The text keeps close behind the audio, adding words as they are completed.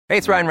Hey,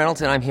 it's Ryan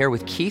Reynolds, and I'm here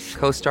with Keith,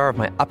 co-star of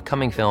my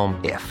upcoming film,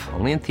 If,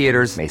 only in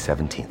theaters May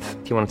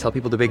 17th. Do you want to tell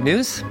people the big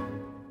news?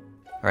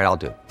 All right, I'll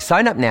do it.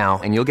 Sign up now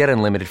and you'll get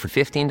unlimited for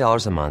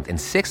 $15 a month and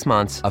 6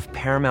 months of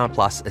Paramount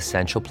Plus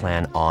Essential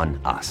Plan on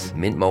us.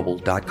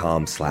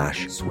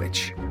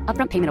 MintMobile.com/switch.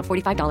 Upfront payment of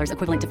 $45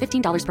 equivalent to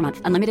 $15 per month.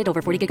 Unlimited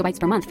over 40 gigabytes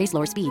per month. Face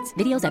lower speeds.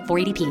 Videos at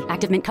 480p.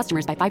 Active Mint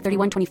customers by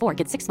 531.24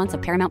 get 6 months of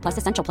Paramount Plus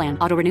Essential Plan.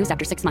 Auto renews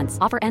after 6 months.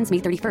 Offer ends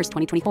May 31st,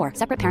 2024.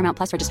 Separate Paramount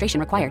Plus registration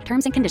required.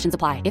 Terms and conditions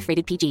apply if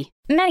rated PG.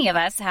 Many of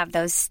us have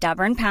those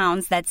stubborn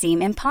pounds that seem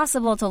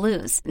impossible to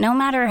lose, no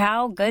matter how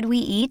good we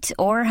eat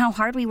or how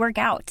hard we work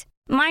out.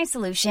 My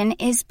solution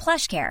is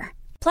PlushCare.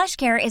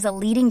 PlushCare is a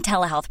leading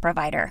telehealth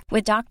provider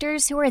with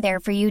doctors who are there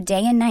for you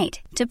day and night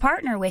to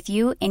partner with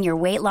you in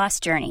your weight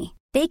loss journey.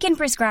 They can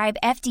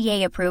prescribe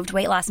FDA-approved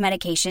weight loss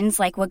medications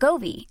like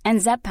Wegovy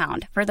and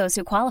Zepbound for those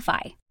who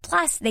qualify.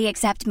 Plus, they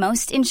accept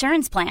most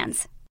insurance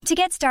plans. To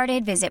get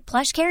started, visit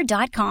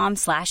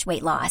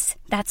plushcare.com/weightloss.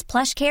 That's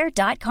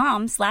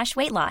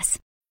plushcare.com/weightloss.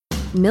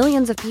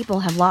 Millions of people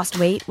have lost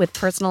weight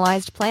with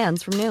personalized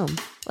plans from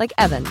Noom. Like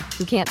Evan,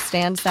 who can't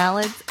stand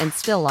salads and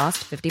still lost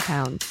 50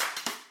 pounds.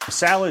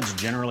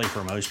 Salads generally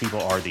for most people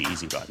are the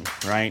easy button,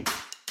 right?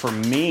 For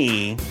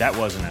me, that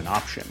wasn't an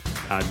option.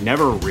 I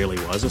never really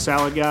was a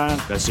salad guy.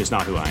 That's just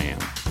not who I am.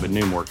 But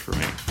Noom worked for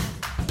me.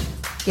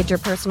 Get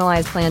your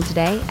personalized plan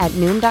today at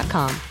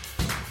Noom.com.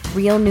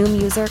 Real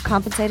Noom user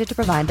compensated to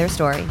provide their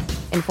story.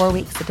 In 4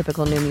 weeks, the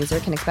typical Noom user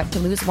can expect to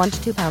lose 1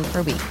 to 2 pounds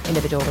per week.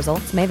 Individual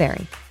results may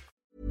vary.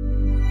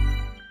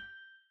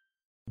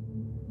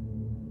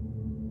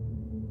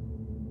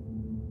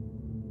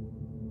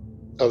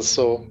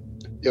 Alltså,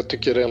 jag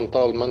tycker rent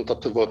allmänt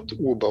att det var ett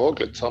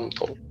obehagligt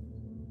samtal.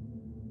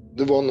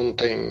 Det var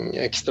någonting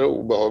extra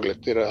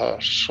obehagligt i det här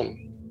som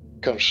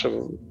kanske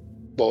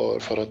var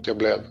för att jag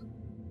blev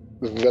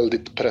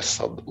väldigt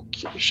pressad och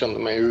kände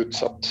mig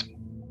utsatt.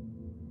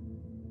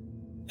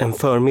 En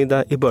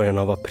förmiddag i början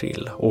av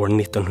april år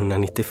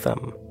 1995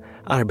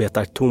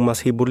 arbetar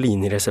Thomas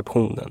Hibolin i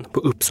receptionen på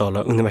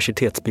Uppsala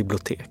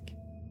universitetsbibliotek.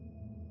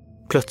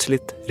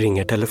 Plötsligt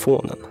ringer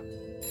telefonen.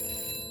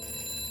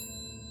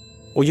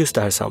 Och just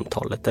det här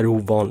samtalet är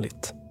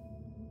ovanligt.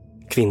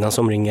 Kvinnan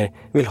som ringer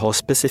vill ha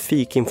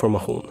specifik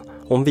information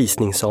om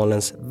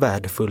visningssalens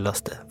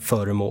värdefullaste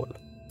föremål.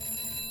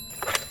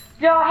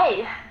 Ja,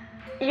 hej.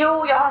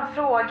 Jo, jag har en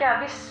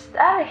fråga. Visst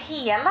är det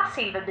hela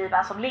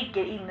silverbibeln som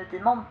ligger inuti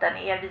montern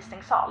i er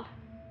visningssal?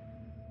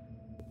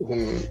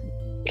 Hon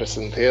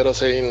presenterade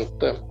sig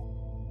inte.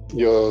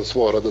 Jag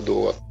svarade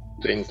då att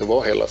det inte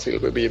var hela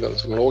silverbibeln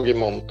som låg i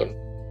montern.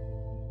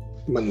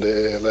 Men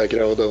det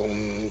vägrade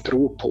hon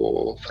tro på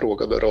och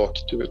frågade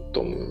rakt ut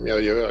om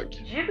jag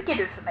ljög. Ljuger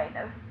du för mig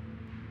nu?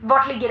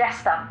 Vart ligger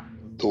resten?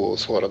 Då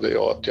svarade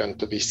jag att jag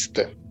inte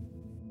visste.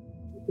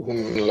 Hon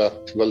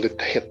lät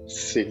väldigt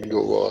hetsig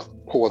och var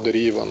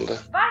pådrivande.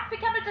 Varför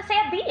kan du inte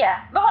säga det?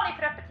 Vad har ni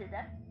för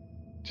öppettider?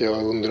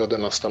 Jag undrade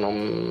nästan om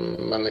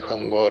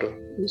människan var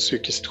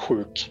psykiskt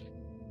sjuk.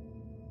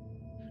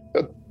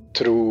 Jag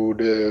tror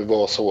det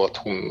var så att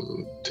hon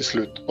till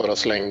slut bara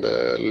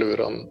slängde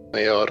luren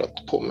i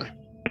örat på mig.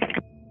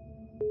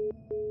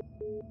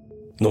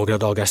 Några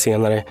dagar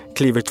senare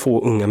kliver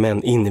 2 unga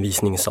män in i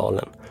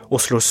visningssalen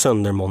och slår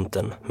sönder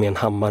montern med en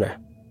hammare.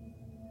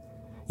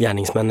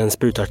 Gärningsmännen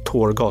sprutar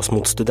tårgas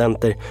mot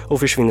studenter och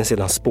försvinner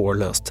sedan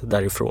spårlöst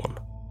därifrån.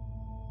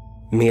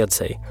 Med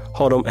sig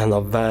har de en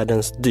av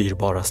världens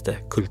dyrbaraste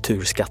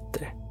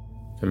kulturskatter.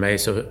 För mig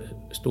så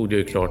stod det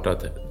ju klart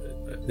att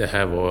det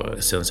här var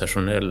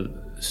sensationell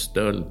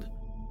stöld.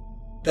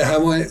 Det här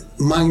var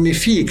en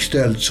magnifik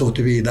stöld så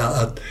tillvida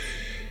att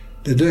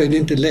det dröjde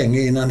inte länge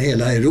innan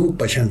hela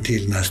Europa kände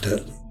till den här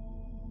stölden.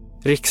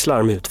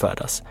 Rikslarm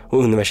utfärdas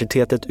och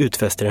universitetet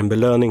utfäster en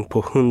belöning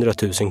på 100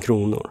 000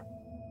 kronor.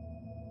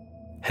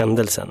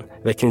 Händelsen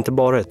väcker inte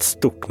bara ett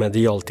stort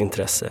medialt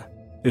intresse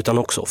utan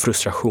också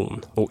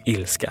frustration och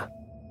ilska.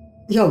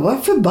 Jag var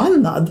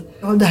förbannad.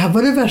 Det här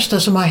var det värsta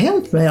som har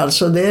hänt mig.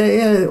 Alltså.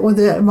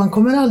 Man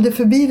kommer aldrig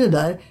förbi det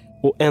där.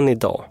 Och än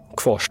idag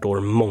kvarstår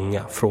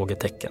många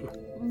frågetecken.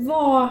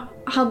 Vad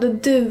hade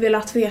du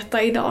velat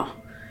veta idag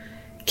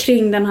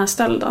kring den här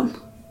stölden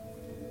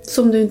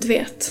som du inte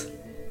vet?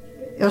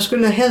 Jag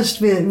skulle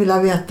helst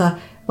vilja veta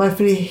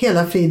varför i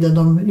hela friden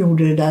de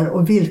gjorde det där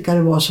och vilka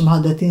det var som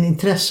hade ett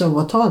intresse av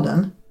att ta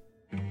den.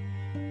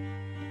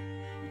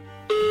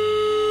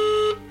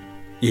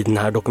 I den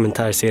här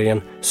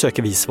dokumentärserien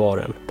söker vi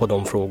svaren på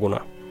de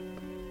frågorna.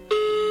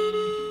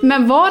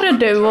 Men var det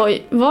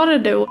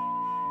du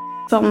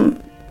som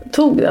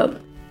tog den?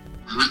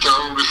 Vi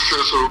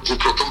ses och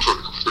prata om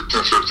saker.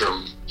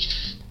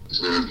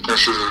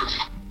 Kanske jag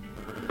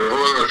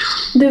var där.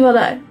 Du var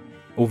där.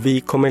 Och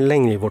vi kommer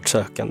längre i vårt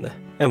sökande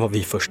än vad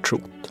vi först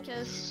trott.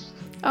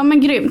 Ja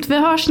men grymt, vi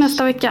hörs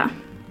nästa vecka.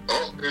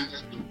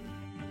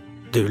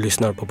 Du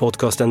lyssnar på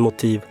podcasten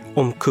Motiv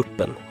om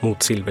kuppen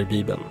mot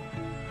silverbibeln.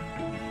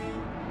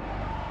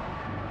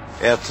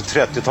 Ett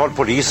 30-tal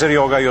poliser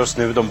jagar just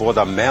nu de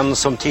båda män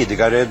som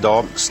tidigare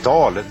idag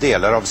stal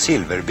delar av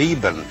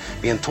Silverbibeln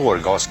vid en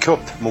tårgaskupp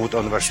mot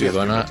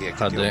universitetsbiblioteket.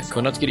 Tjuvarna hade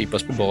kunnat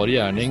gripas på bar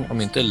gärning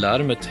om inte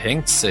larmet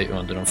hängt sig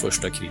under de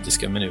första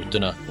kritiska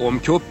minuterna. Om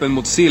kuppen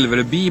mot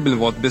Silverbibeln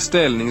var ett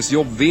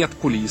beställningsjobb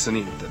vet polisen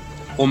inte.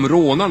 Om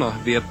rånarna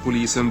vet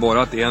polisen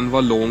bara att en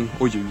var lång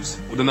och ljus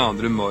och den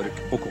andra mörk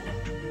och kort.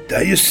 Det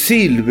är ju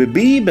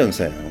Silverbibeln,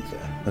 säger han.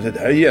 Alltså, det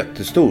här är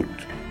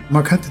jättestort.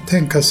 Man kan inte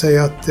tänka sig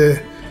att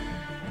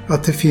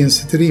det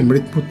finns ett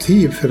rimligt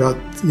motiv för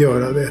att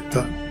göra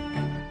detta.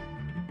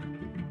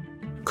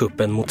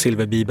 Kuppen mot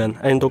Silverbibeln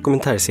är en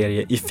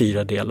dokumentärserie i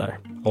 4 delar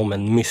om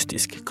en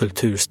mystisk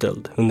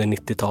kulturstöld under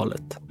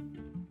 90-talet.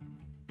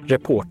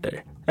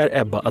 Reporter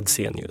är Ebba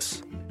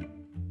Adsenius.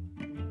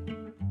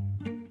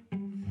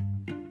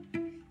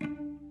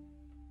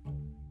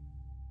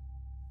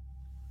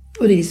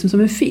 Och det är liksom som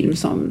en film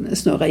som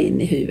snurrar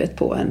in i huvudet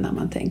på en när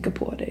man tänker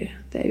på det.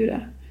 Det är ju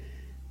det.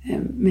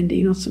 Men det är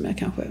ju något som jag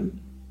kanske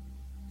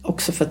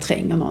också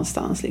förtränger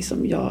någonstans.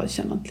 Liksom, jag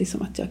känner inte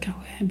liksom att jag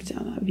kanske hemskt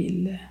gärna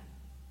vill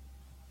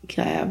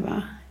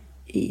gräva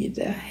i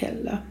det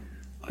heller.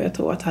 Och jag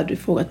tror att hade du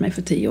frågat mig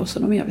för 10 år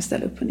sedan om jag vill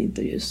ställa upp på en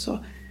intervju så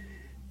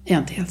är jag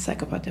inte helt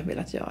säker på att jag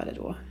velat göra det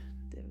då.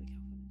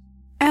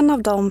 En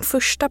av de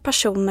första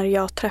personer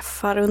jag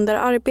träffar under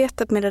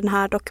arbetet med den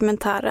här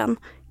dokumentären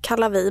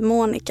kallar vi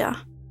Monica.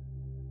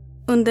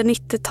 Under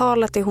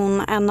 90-talet är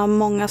hon en av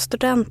många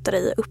studenter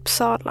i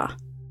Uppsala.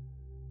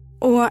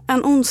 Och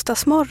en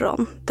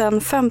onsdagsmorgon,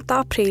 den 5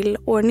 april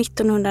år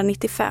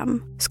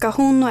 1995, ska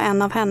hon och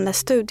en av hennes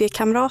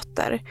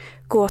studiekamrater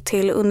gå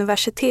till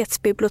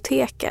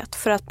universitetsbiblioteket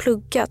för att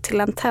plugga till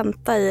en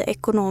tenta i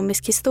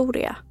ekonomisk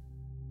historia.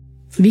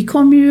 Vi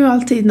kom ju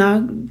alltid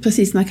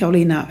precis när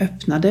Carolina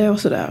öppnade och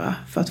sådär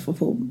för att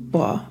få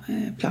bra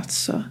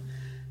plats. Så.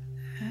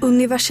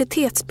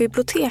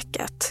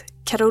 Universitetsbiblioteket,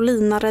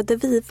 Carolina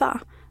Rediviva,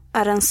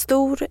 är en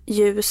stor,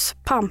 ljus,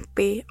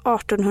 pampig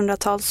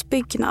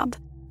 1800-talsbyggnad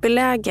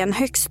belägen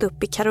högst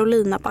upp i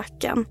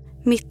Karolinabacken,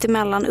 mitt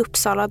emellan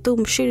Uppsala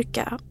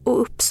domkyrka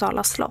och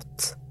Uppsala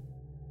slott.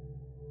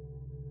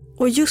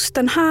 Och just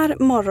den här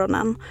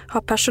morgonen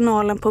har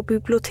personalen på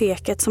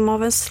biblioteket som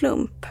av en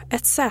slump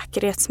ett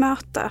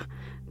säkerhetsmöte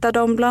där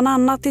de bland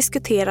annat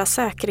diskuterar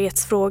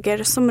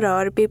säkerhetsfrågor som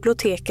rör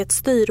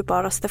bibliotekets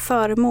dyrbaraste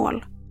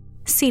föremål,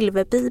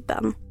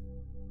 Silverbibeln.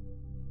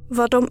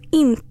 Vad de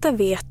inte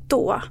vet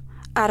då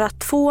är att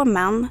 2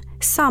 män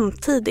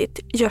samtidigt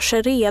gör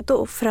sig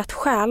redo för att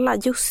stjäla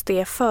just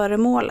det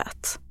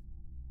föremålet.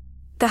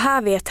 Det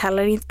här vet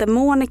heller inte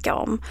Monica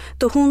om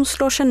då hon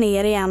slår sig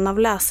ner i en av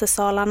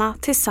läsesalarna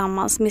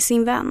tillsammans med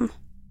sin vän.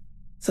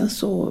 Sen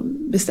så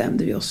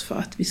bestämde vi oss för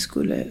att vi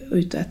skulle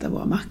ut och äta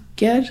våra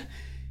mackor.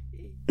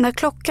 När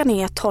klockan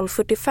är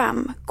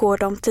 12:45 går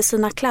de till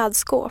sina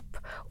klädskåp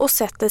och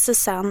sätter sig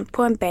sen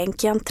på en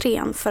bänk i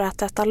entrén för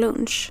att äta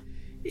lunch.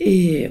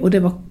 Och det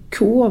var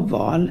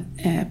kårval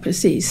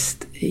precis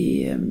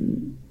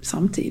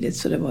samtidigt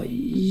så det var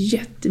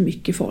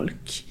jättemycket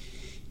folk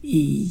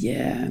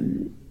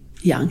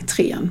i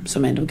entrén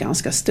som ändå är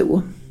ganska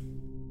stor.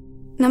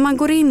 När man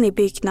går in i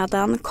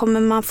byggnaden kommer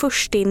man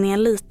först in i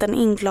en liten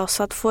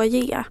inglasad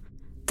foyer.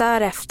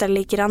 Därefter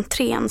ligger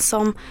entrén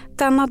som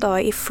denna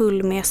dag är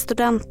full med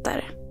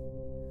studenter.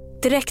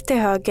 Direkt till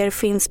höger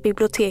finns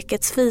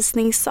bibliotekets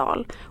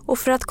visningssal och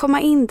för att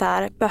komma in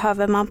där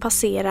behöver man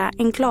passera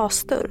en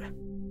glasdörr.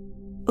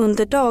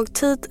 Under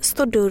dagtid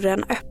står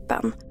dörren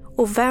öppen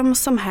och vem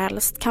som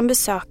helst kan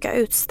besöka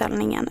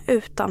utställningen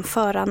utan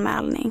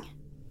föranmälning.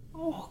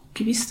 Och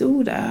vi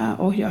stod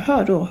där och jag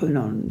hörde då hur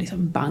någon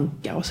liksom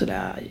bankar och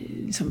sådär,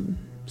 liksom,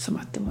 som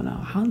att det var några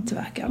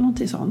hantverkare eller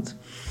någonting sånt.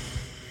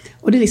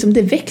 Och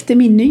det väckte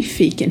min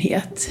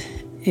nyfikenhet.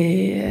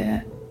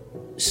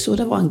 Så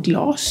det var en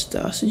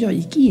glasdörr så jag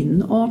gick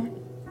in och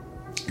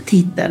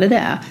tittade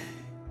där.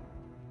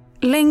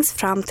 Längst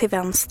fram till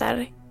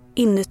vänster,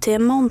 inuti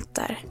en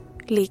monter,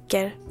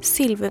 ligger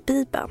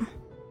Silverbibeln.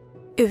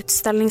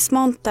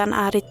 Utställningsmontern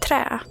är i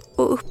trä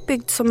och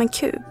uppbyggd som en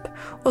kub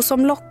och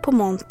som lock på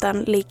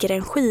montern ligger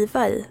en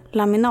skiva i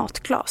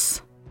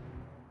laminatglas.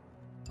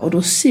 Och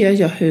då ser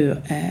jag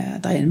hur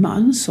det är en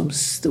man som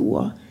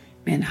står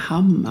med en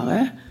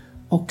hammare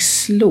och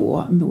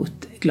slår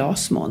mot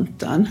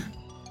glasmontern.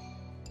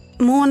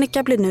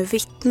 Monica blir nu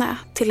vittne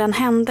till en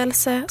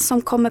händelse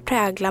som kommer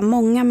prägla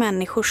många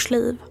människors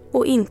liv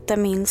och inte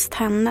minst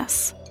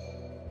hennes.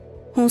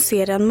 Hon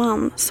ser en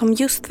man som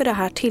just vid det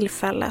här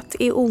tillfället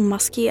är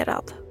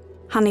omaskerad.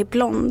 Han är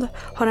blond,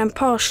 har en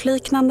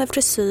parsliknande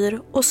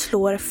frisyr och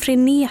slår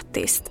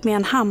frenetiskt med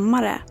en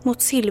hammare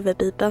mot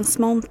Silverbibelns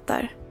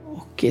monter.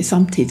 Och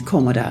samtidigt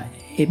kommer det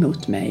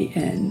emot mig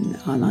en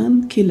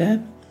annan kille.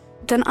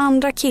 Den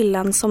andra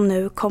killen som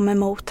nu kommer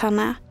mot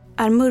henne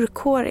är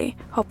mörkhårig,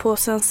 har på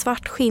sig en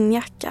svart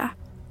skinnjacka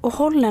och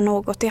håller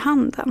något i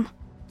handen.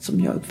 Som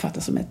jag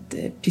uppfattar som ett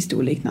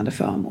pistolliknande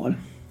föremål.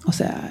 Och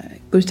säger,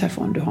 gå ut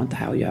härifrån, du har inte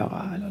här att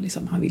göra. Eller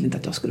liksom, han vill inte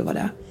att jag skulle vara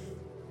där.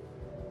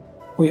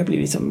 Och jag blir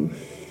liksom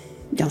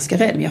ganska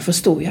rädd, men jag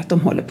förstår ju att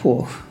de håller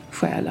på att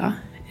stjäla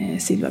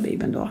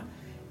Silverbibeln då.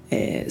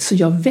 Så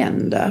jag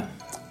vänder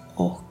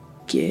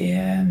och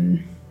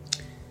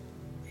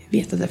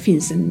vet att det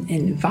finns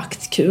en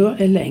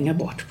vaktkur längre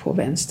bort på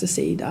vänster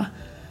sida.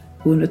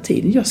 Och under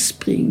tiden jag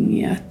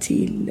springer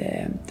till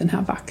den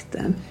här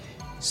vakten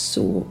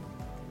så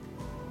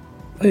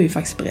var jag ju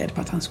faktiskt beredd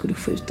på att han skulle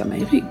skjuta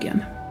mig i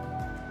ryggen.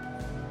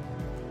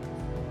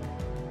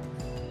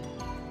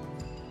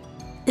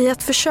 I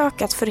ett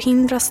försök att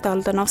förhindra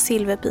stölden av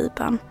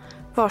Silverbibeln,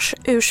 vars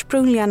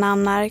ursprungliga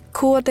namn är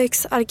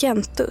Codex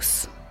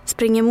Argentus,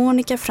 springer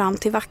Monica fram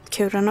till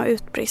vaktkuren och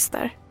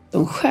utbrister.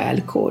 De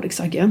stjäl Codex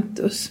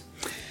Argentus.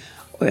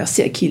 Och jag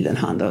ser killen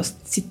han då och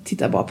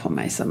tittar bara på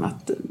mig som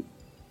att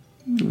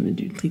du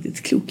är inte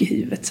riktigt klok i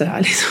huvudet så här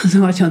liksom,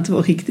 som att jag inte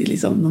var riktigt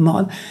liksom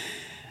normal.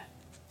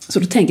 Så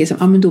då tänker jag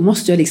liksom, men då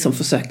måste jag liksom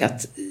försöka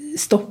att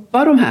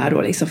stoppa de här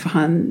då liksom, för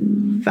han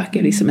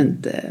verkar liksom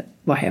inte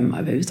vara hemma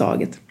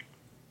överhuvudtaget.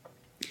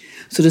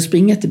 Så då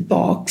springer jag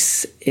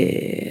tillbaks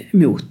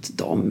mot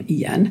dem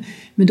igen.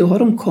 Men då har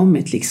de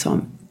kommit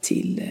liksom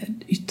till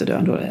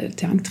ytterdörren då,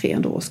 till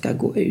entrén då, och ska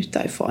gå ut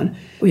därifrån.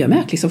 Och jag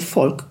märker liksom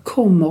folk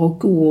kommer och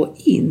går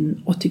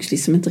in och tycks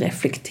liksom inte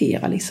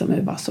reflektera liksom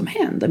över vad som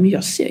händer. Men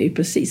jag ser ju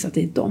precis att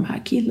det är de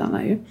här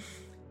killarna ju.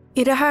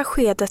 I det här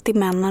skedet är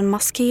männen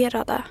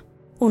maskerade.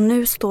 Och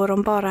nu står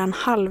de bara en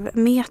halv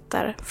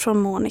meter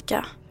från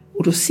Monica.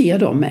 Och då ser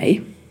de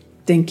mig.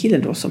 Den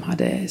killen då som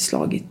hade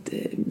slagit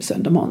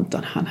sönder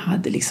montern, han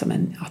hade liksom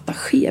en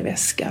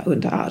attachéväska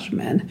under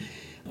armen.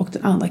 Och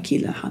den andra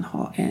killen, han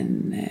har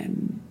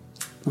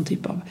någon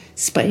typ av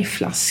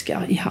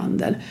sprayflaska i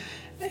handen.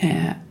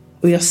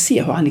 Och jag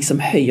ser hur han liksom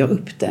höjer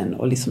upp den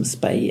och liksom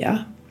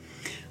sprayar.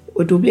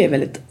 Och då blev jag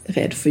väldigt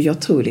rädd, för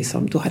jag tror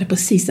liksom, då hade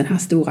precis den här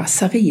stora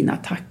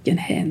sarinattacken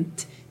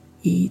hänt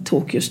i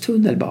Tokyos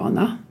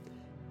tunnelbana.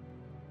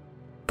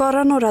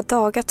 Bara några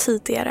dagar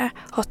tidigare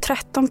har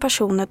 13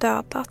 personer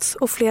dödats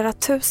och flera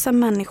tusen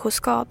människor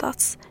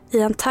skadats i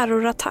en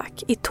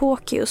terrorattack i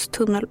Tokyos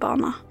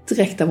tunnelbana.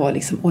 Direkt var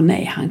liksom,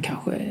 nej, han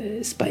kanske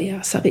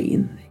sprayar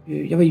sarin.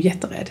 Jag var ju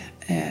jätterädd,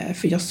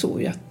 för jag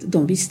såg ju att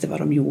de visste vad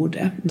de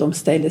gjorde. De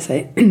ställde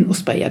sig och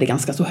sprayade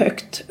ganska så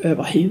högt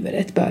över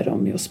huvudet, började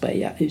de med att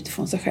spraya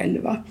utifrån sig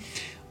själva.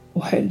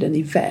 Och höll den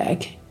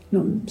iväg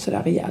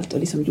sådär rejält och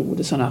liksom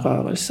gjorde sådana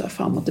rörelser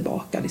fram och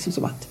tillbaka, liksom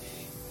som att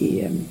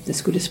det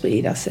skulle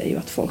sprida sig och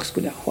att folk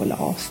skulle hålla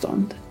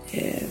avstånd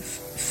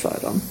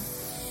för dem.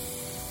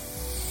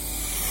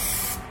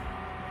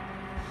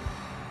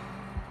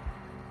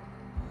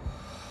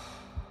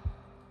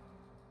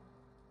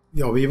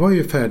 Ja, vi var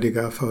ju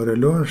färdiga före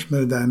lunch med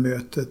det där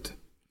mötet.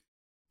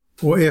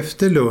 Och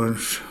efter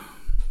lunch,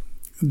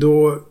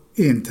 då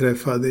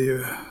inträffade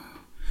ju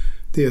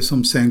det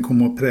som sen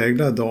kom att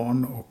prägla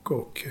dagen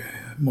och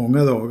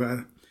många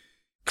dagar.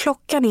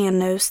 Klockan är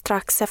nu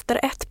strax efter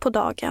 1 på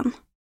dagen.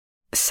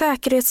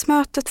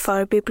 Säkerhetsmötet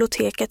för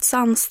bibliotekets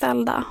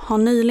anställda har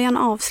nyligen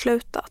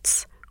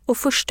avslutats och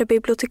förste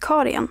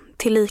bibliotekarien,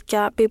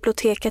 tillika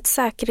bibliotekets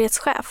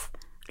säkerhetschef,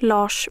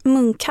 Lars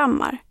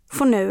Munkhammar,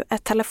 får nu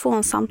ett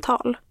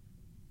telefonsamtal.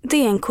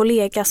 Det är en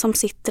kollega som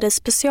sitter i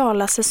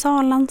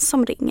specialassesalen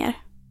som ringer.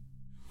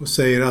 Och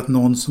säger att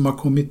någon som har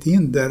kommit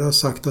in där har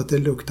sagt att det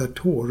luktar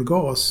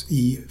tårgas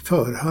i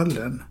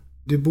förhallen.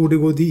 Du borde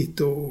gå dit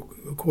och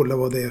kolla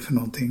vad det är för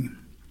någonting.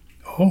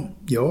 Ja,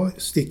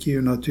 jag sticker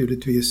ju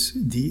naturligtvis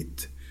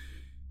dit.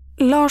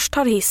 Lars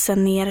tar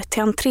hissen ner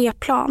till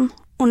entréplan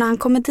och när han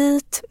kommer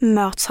dit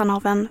möts han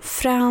av en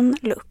frän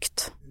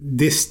lukt.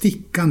 Det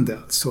stickande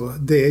alltså,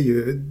 det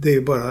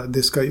är bara,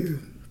 det ska ju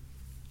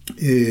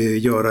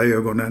göra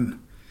ögonen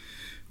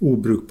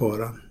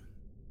obrukbara.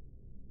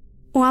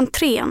 Och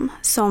entrén,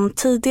 som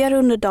tidigare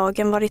under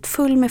dagen varit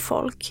full med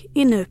folk,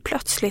 är nu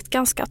plötsligt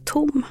ganska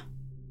tom.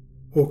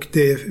 Och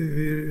det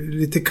är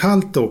lite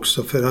kallt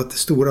också för att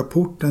stora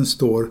porten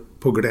står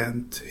på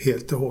glänt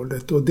helt och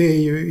hållet. Och det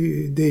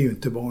är ju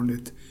inte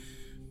vanligt.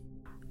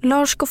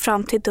 Lars går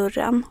fram till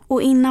dörren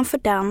och innanför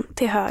den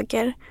till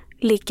höger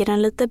ligger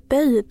en lite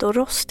böjd och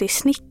rostig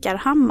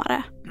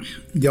snickarhammare.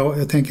 Ja,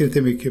 jag tänker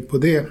inte mycket på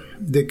det.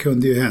 Det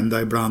kunde ju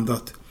hända ibland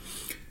att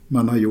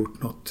man har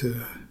gjort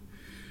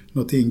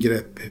något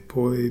ingrepp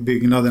i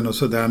byggnaden och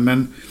sådär.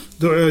 Men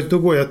då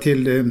går jag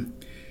till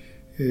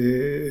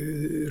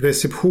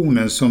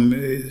receptionen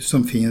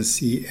som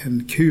finns i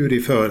en kur i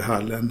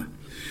förhallen.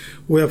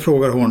 Och jag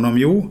frågar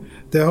honom,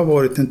 det har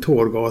varit en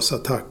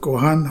tårgasattack och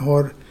han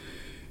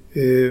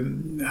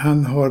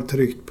har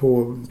tryckt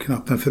på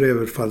knappen för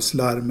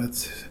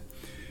överfallslarmet.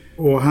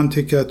 Och han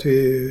tycker att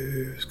vi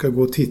ska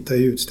gå och titta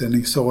i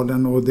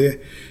utställningssalen och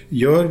det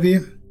gör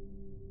vi.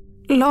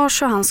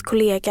 Lars och hans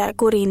kollega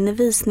går in i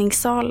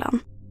visningssalen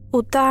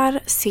och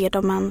där ser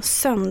de en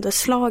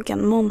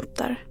sönderslagen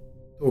monter.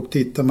 Och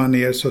tittar man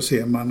ner så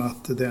ser man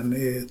att den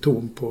är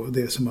tom på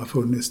det som har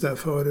funnits där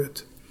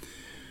förut.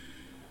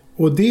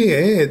 Och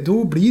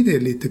då blir det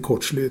lite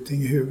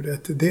kortslutning i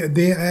huvudet.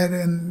 Det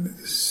är en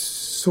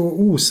så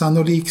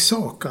osannolik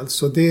sak.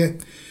 Alltså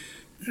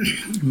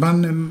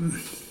man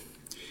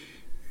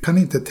kan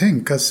inte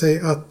tänka sig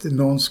att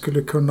någon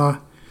skulle kunna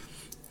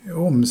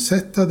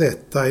omsätta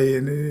detta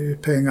i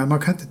pengar. Man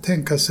kan inte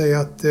tänka sig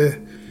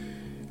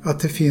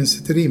att det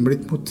finns ett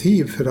rimligt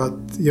motiv för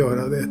att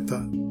göra detta.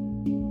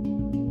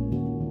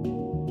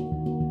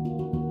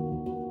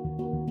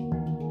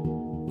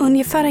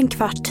 Ungefär en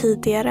kvart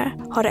tidigare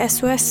har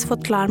SOS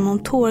fått larm om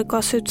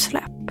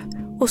tårgasutsläpp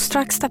och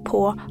strax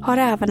därpå har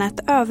även ett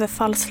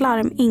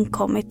överfallslarm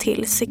inkommit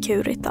till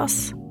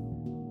Securitas.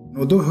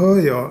 Och då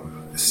hör jag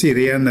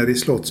sirener i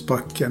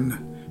Slottsbacken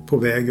på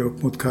väg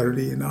upp mot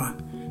Carolina.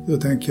 Då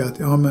tänker jag att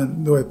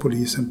då är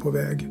polisen på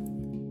väg.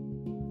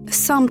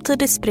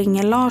 Samtidigt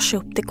springer Lars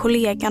upp till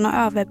kollegan och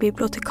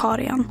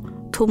överbibliotekarien,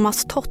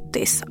 Thomas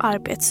Tottis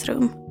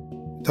arbetsrum.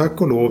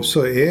 Tack och lov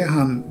så är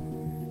han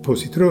på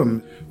sitt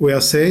rum. Och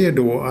jag säger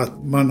då att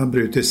man har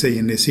brutit sig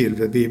in i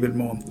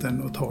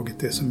silverbibelmontern och tagit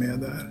det som är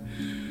där.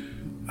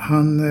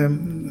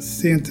 Han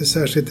ser inte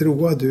särskilt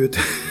road ut.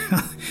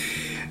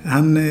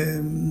 Han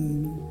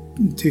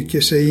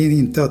tycker sig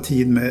inte ha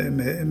tid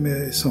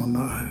med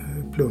sådana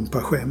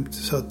plumpa skämt.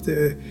 Så att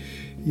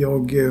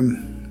jag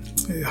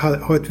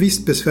har ett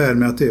visst besvär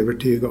med att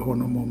övertyga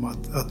honom om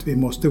att vi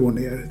måste gå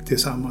ner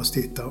tillsammans och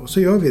titta. Och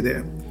så gör vi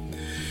det.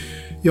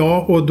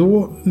 Ja, och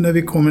då när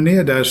vi kommer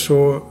ner där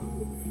så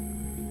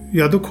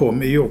då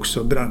kommer ju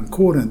också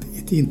brandkåren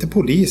dit. Inte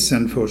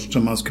polisen först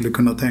som man skulle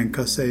kunna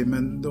tänka sig,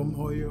 men de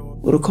har ju...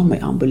 Och då kommer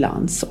ju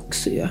ambulans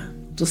också ju.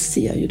 Då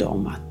ser ju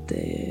de att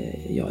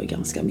jag är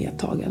ganska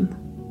medtagen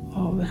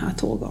av den här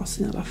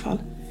tårgasen i alla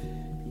fall.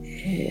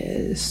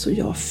 Så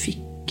jag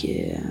fick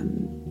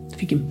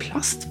en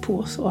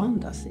plastpåse att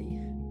andas i.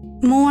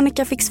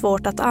 Monica fick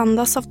svårt att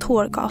andas av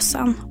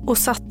tårgasen och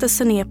satte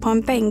sig ner på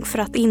en bänk för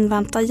att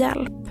invänta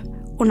hjälp.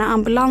 Och när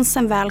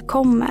ambulansen väl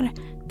kommer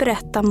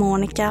berättar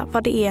Monica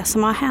vad det är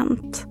som har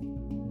hänt.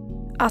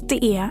 Att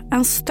det är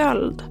en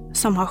stöld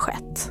som har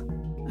skett.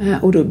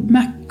 Och då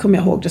kom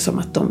jag ihåg det som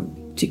att de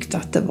tyckte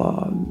att det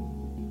var...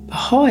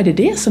 Jaha, är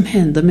det som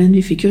händer? Men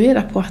vi fick ju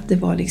reda på att det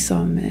var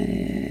liksom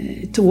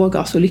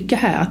tårgas och lycka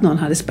här. Att någon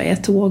hade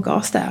sprayat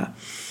tårgas där.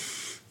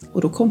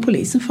 Och då kom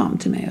polisen fram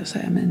till mig och sa,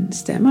 men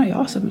stämmer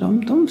jag? Så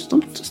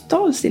de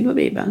stal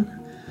silverbibeln.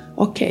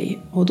 Okej,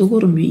 och då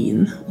går de ju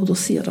in och då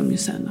ser de ju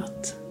sen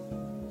att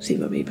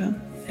silverbibeln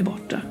är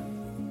borta.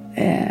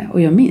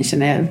 Och jag minns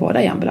när jag var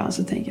där i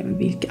ambulansen och tänkte, men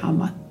vilka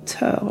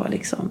amatörer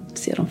liksom,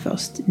 ser de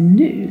först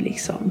nu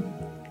liksom.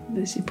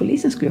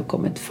 Polisen skulle ha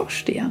kommit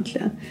först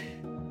egentligen.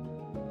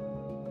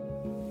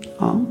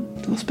 Ja,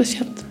 det var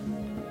speciellt.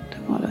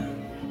 Det var det.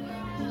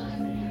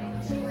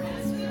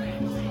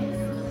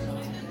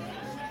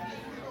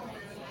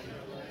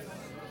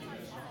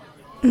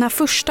 När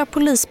första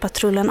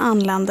polispatrullen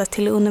anlände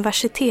till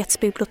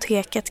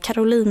universitetsbiblioteket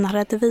Carolina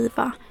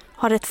Rediviva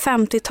har ett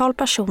 50-tal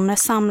personer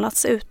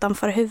samlats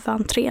utanför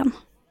huvudentrén.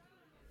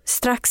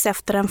 Strax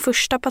efter den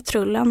första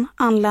patrullen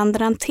anländer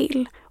den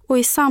till och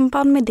i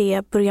samband med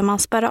det börjar man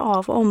spärra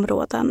av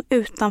områden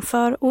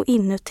utanför och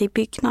inuti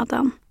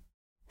byggnaden.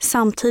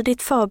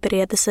 Samtidigt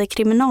förbereder sig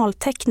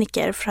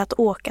kriminaltekniker för att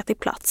åka till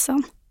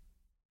platsen.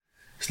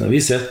 Så när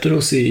vi sätter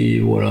oss i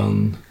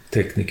våran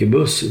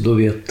teknikerbuss, då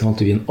har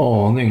inte vi en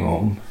aning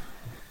om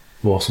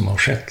vad som har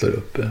skett där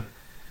uppe.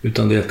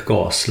 Utan det är ett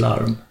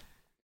gaslarm.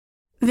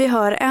 Vi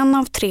hör en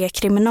av 3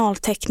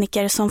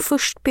 kriminaltekniker som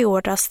först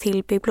beordras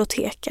till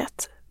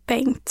biblioteket,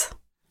 Bengt.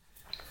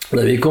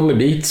 När vi kommer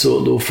dit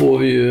så då får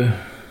vi ju...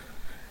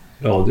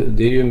 Ja,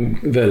 det är ju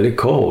väldigt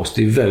kaos.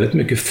 Det är väldigt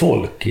mycket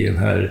folk i den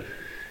här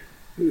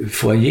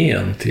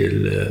foajén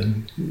till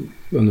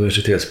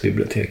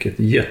universitetsbiblioteket.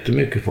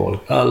 Jättemycket folk.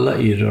 Alla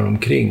irrar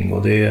omkring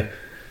och det är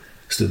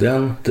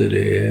studenter,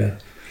 det är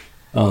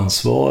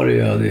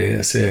ansvariga, det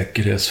är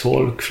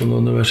säkerhetsfolk från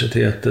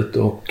universitetet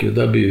och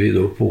där blir vi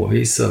då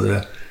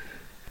påvisade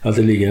att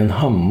det ligger en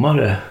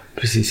hammare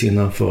precis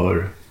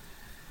innanför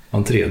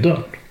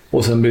entrédörren.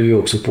 Och sen blir vi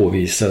också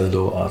påvisade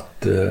då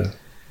att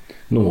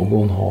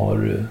någon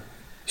har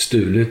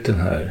stulit den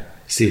här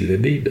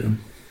silverbibeln.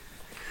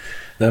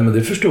 Nej, men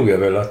det förstod jag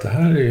väl att det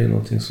här är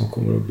någonting som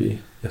kommer att bli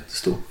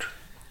jättestort.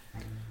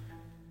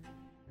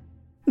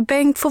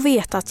 Bengt får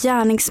veta att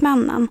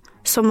gärningsmännen,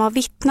 som av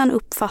vittnen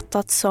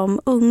uppfattats som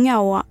unga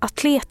och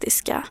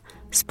atletiska,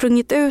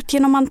 sprungit ut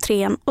genom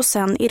entrén och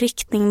sen i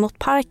riktning mot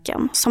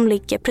parken som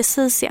ligger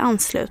precis i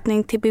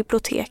anslutning till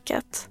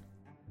biblioteket.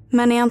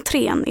 Men i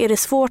entrén är det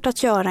svårt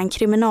att göra en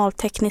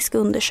kriminalteknisk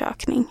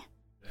undersökning.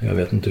 Jag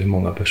vet inte hur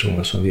många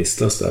personer som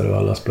vistas där och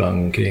alla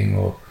sprang omkring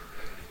och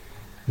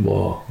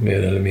var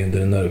mer eller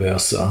mindre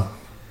nervösa.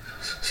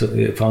 Så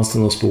fanns det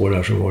några spår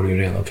där så var det ju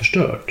redan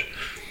förstört.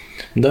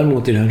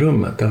 Däremot i det här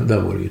rummet,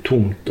 där var det ju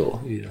tomt då.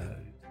 I det här.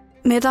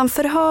 Medan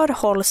förhör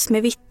hålls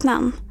med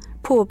vittnen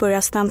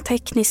påbörjas den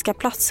tekniska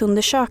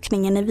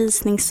platsundersökningen i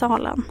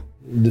visningssalen.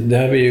 Det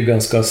här är ju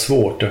ganska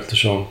svårt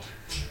eftersom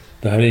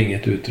det här är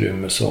inget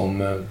utrymme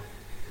som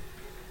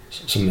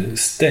är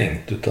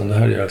stängt, utan det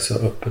här är alltså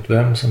öppet.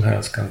 Vem som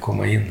helst kan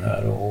komma in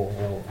här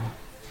och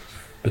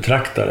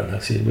betrakta den här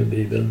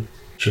silverbibeln.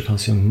 Så det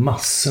fanns ju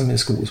massor med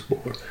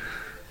skospår.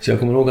 Så jag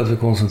kommer ihåg att vi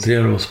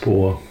koncentrerade oss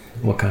på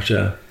vad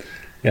kanske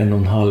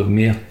 1,5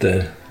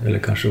 meter eller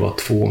kanske var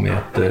 2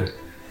 meter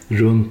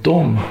runt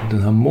om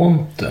den här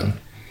montern.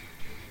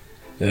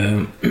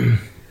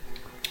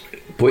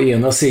 På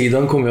ena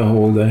sidan kommer jag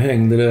ihåg, där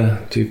hängde det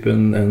typ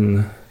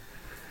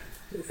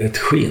ett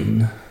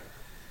skinn.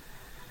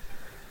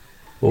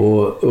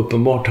 Och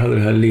uppenbart hade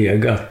det här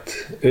legat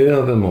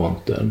över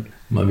montern.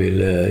 Man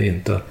ville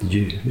inte att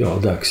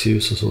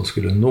dagsljus och så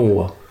skulle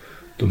nå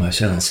de här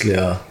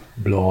känsliga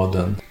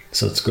bladen.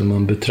 Så att skulle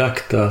man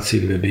betrakta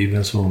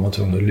silverbibeln så var man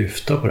tvungen att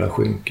lyfta på det här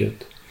skynket.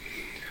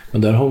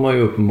 Men där har man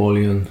ju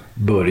uppenbarligen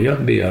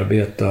börjat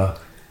bearbeta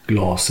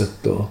glaset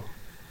då,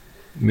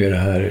 med det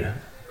här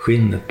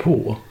skinnet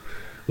på.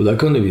 Och där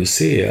kunde vi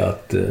se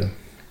att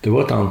det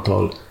var ett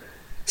antal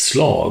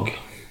slag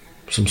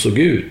som såg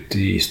ut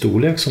i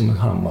storlek som en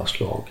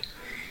hammarslag.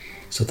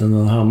 Så att den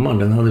här hammaren,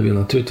 den hade vi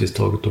naturligtvis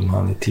tagit om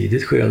hand i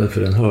tidigt skede,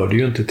 för den hörde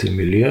ju inte till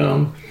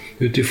miljön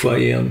ute i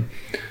foajén.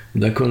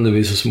 Där kunde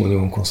vi så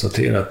småningom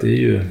konstatera att det är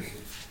ju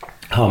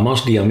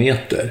hammarens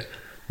diameter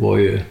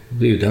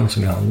det är ju den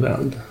som är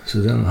använd. Så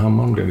den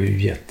hammaren blev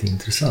ju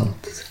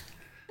jätteintressant.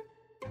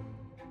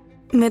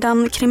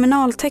 Medan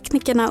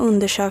kriminalteknikerna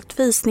undersökt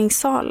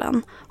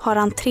visningssalen har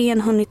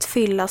entrén hunnit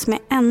fyllas med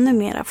ännu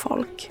mera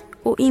folk.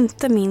 Och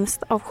inte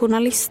minst av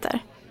journalister.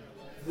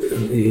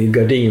 I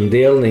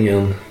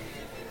gardindelningen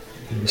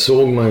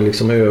såg man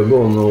liksom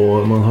ögon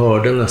och man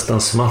hörde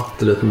nästan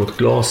smattret mot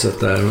glaset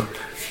där.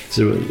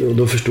 Och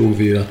då förstod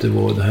vi ju att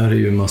det här är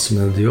ju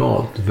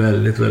massmedialt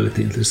väldigt, väldigt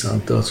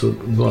intressant. Det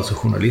var alltså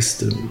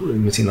journalister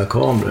med sina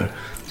kameror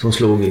som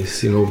slog i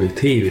sin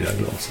objektiv i det här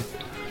glaset.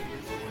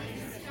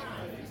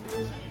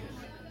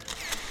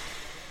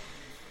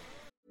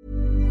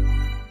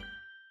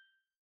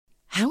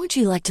 How would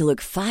you like to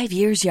look 5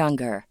 years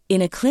younger?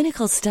 In a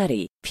clinical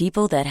study,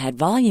 people that had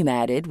volume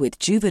added with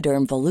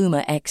Juvederm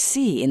Voluma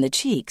XC in the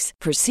cheeks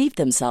perceived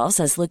themselves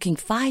as looking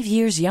 5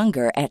 years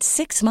younger at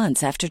 6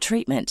 months after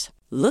treatment.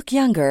 Look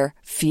younger,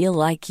 feel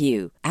like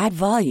you. Add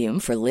volume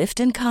for lift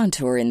and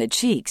contour in the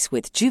cheeks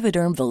with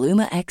Juvederm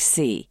Voluma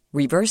XC.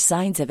 Reverse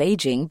signs of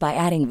aging by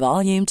adding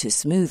volume to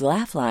smooth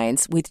laugh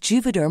lines with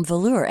Juvederm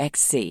Volure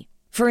XC.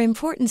 For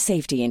important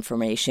safety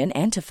information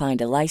and to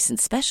find a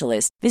licensed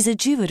specialist, visit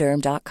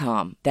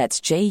Juvederm.com. That's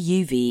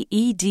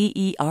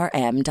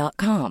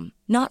JUVEDERM.com.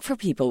 Not for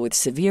people with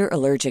severe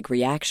allergic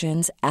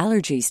reactions,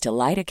 allergies to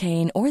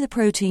lidocaine, or the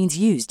proteins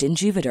used in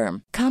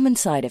Juvederm. Common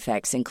side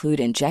effects include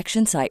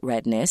injection site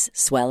redness,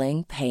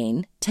 swelling,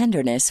 pain,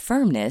 tenderness,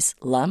 firmness,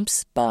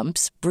 lumps,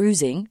 bumps,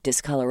 bruising,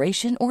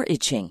 discoloration, or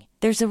itching.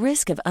 There's a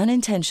risk of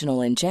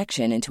unintentional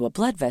injection into a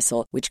blood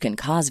vessel, which can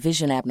cause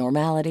vision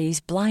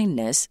abnormalities,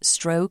 blindness,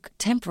 stroke,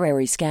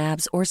 temporary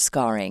scabs, or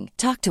scarring.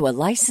 Talk to a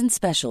licensed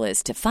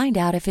specialist to find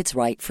out if it's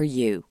right for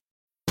you.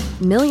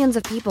 Millions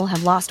of people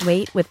have lost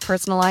weight with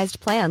personalized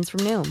plans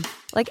from Noom.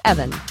 Like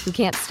Evan, who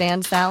can't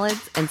stand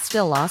salads and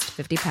still lost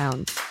 50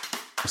 pounds.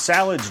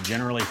 Salads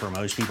generally for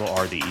most people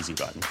are the easy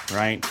button,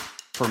 right?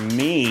 For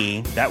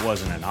me, that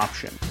wasn't an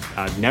option.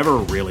 I never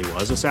really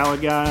was a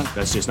salad guy.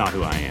 That's just not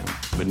who I am.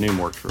 But Noom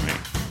worked for me.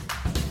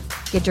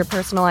 Get your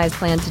personalized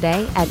plan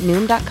today at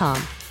Noom.com.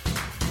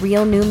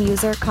 Real Noom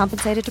user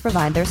compensated to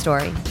provide their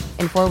story.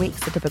 In 4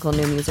 weeks, the typical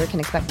Noom user can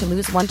expect to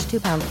lose 1 to 2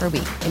 pounds per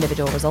week.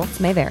 Individual results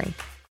may vary.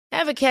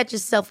 Ever catch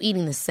yourself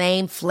eating the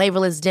same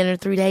flavorless dinner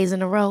 3 days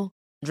in a row?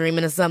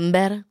 Dreaming of something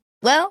better?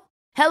 Well,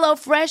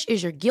 HelloFresh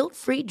is your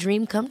guilt-free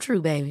dream come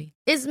true, baby.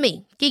 It's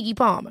me, Keke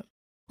Palmer.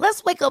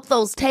 Let's wake up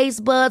those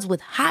taste buds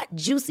with hot,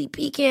 juicy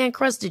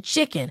pecan-crusted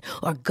chicken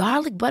or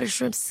garlic butter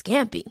shrimp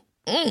scampi.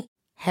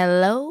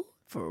 Hello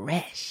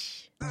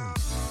Fresh.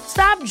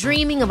 Stop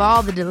dreaming of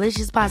all the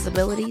delicious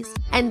possibilities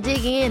and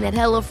dig in at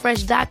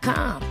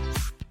HelloFresh.com.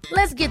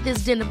 Let's get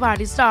this dinner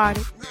party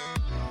started.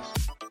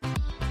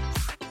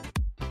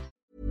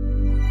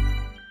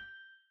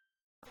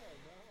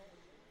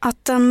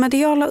 Att den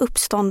mediala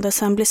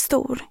uppståndelsen blir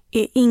stor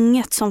är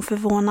inget som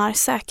förvånar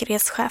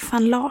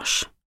säkerhetschefen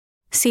Lars.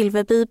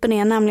 Silverbibeln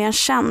är nämligen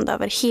känd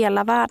över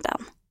hela världen.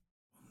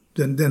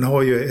 Den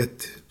har ju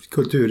ett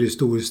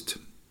kulturhistoriskt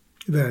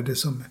värde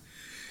som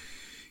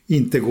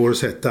inte går att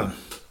sätta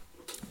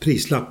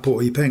prislapp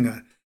på i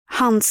pengar.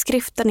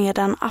 Handskriften är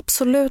den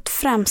absolut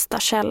främsta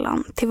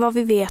källan till vad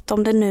vi vet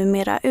om det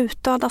numera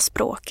utdöda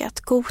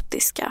språket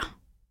gotiska.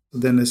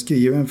 Den är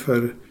skriven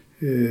för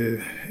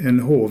en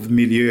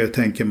hovmiljö,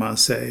 tänker man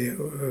sig.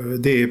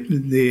 Det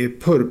är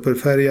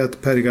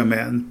purpurfärgat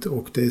pergament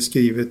och det är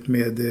skrivet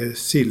med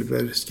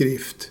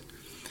silverskrift.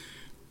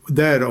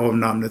 Därav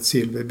namnet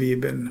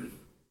Silverbibeln.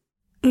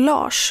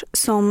 Lars,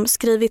 som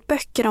skrivit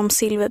böcker om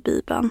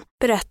Silverbibeln,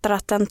 berättar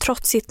att den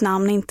trots sitt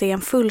namn inte är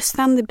en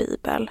fullständig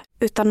bibel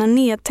utan en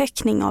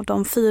nedteckning av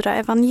de 4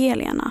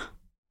 evangelierna.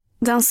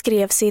 Den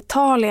skrevs i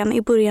Italien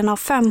i början av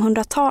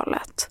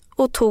 500-talet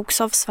och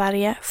togs av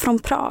Sverige från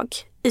Prag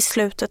i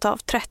slutet av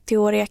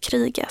 30-åriga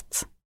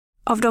kriget.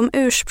 Av de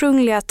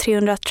ursprungliga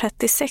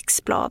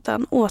 336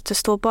 bladen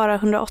återstår bara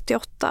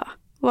 188,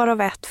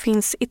 varav ett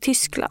finns i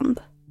Tyskland.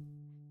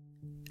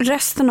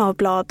 Resten av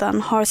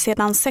bladen har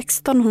sedan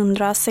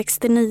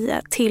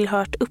 1669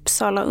 tillhört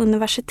Uppsala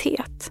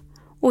universitet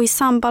och i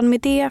samband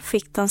med det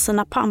fick den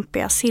sina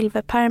pampiga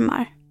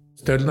silverpärmar.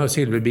 Stölden av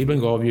Silverbibeln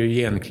gav ju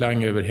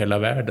genklang över hela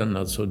världen.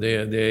 Alltså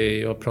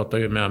jag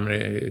pratade ju med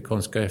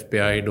amerikanska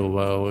FBI då,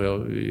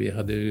 och vi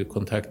hade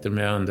kontakter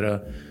med andra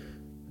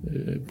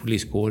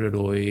poliskårer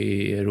då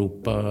i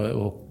Europa,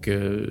 och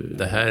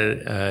det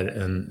här är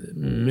en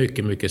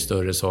mycket, mycket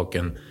större sak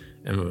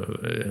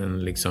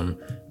än liksom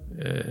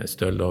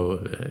stöld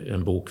av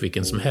en bok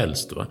vilken som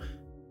helst. Va?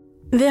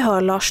 Vi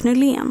hör Lars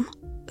Nylén,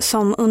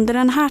 som under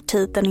den här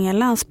tiden är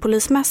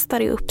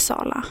länspolismästare i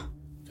Uppsala.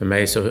 För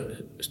mig så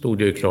stod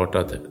det ju klart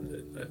att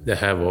det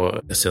här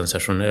var en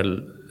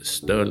sensationell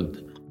stöld.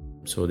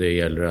 Så det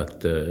gäller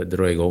att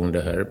dra igång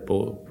det här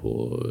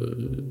på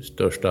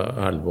största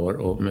allvar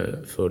och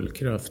med full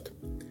kraft.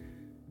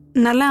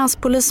 När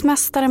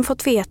länspolismästaren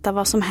fått veta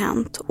vad som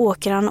hänt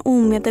åker han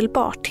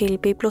omedelbart till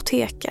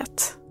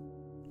biblioteket.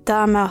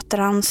 Där möter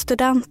han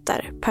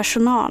studenter,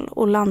 personal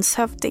och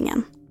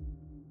landshövdingen.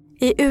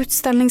 I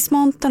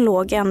utställningsmontern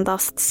låg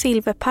endast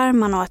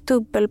silverpärman och ett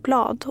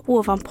dubbelblad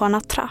ovanpå en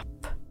attrapp.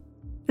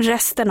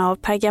 Resten av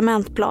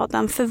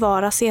pergamentbladen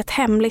förvaras i ett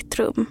hemligt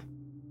rum.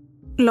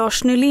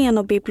 Lars Nylén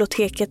och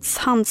bibliotekets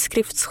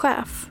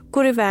handskriftschef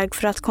går iväg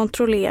för att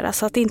kontrollera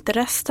så att inte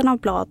resten av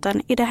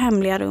bladen i det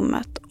hemliga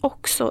rummet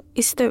också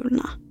är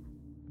stulna.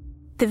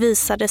 Det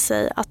visade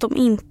sig att de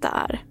inte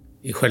är.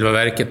 I själva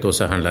verket då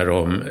så handlar det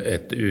om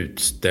ett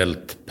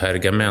utställt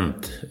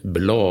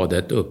pergamentblad,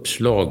 ett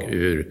uppslag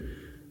ur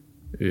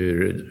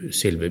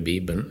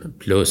Silverbibeln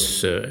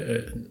plus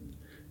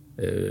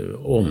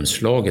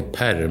omslaget,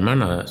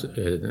 pärmarna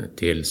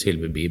till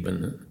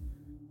Silverbibeln.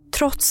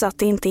 Trots att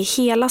det inte är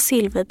hela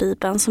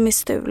Silverbibeln som är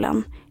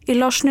stulen är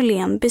Lars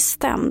Nylén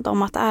bestämd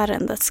om att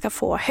ärendet ska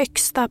få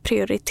högsta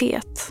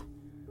prioritet.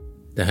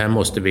 Det här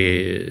måste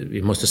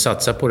vi måste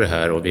satsa på det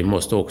här, och vi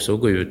måste också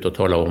gå ut och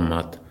tala om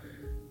att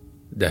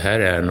det här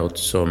är något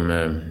som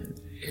är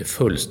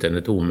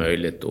fullständigt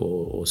omöjligt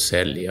att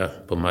sälja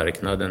på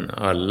marknaden.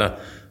 Alla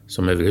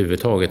som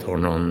överhuvudtaget har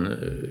någon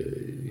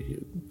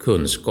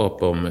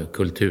kunskap om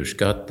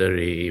kulturskatter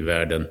i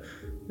världen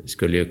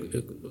skulle ju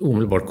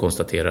omedelbart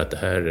konstatera att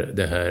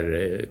det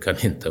här kan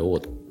inte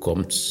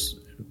åtkommas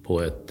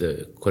på ett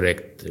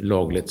korrekt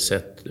lagligt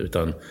sätt,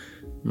 utan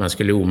man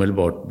skulle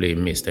omedelbart bli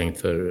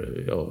misstänkt för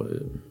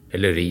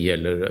häleri,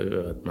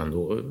 eller att man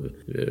då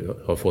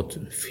har fått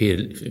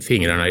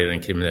fingrarna i den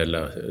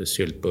kriminella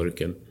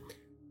syltburken.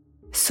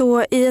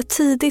 Så i ett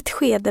tidigt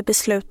skede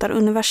beslutar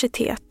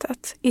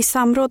universitetet i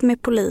samråd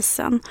med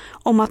polisen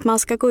om att man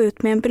ska gå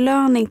ut med en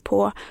belöning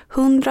på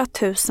 100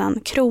 000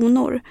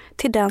 kronor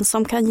till den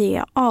som kan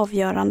ge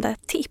avgörande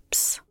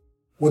tips.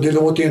 Och det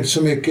låter inte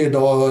så mycket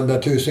idag,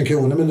 100 000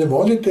 kronor, men det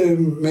var lite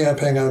mer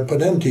pengar på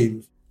den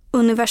tiden.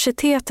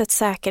 Universitetets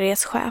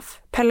säkerhetschef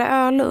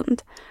Pelle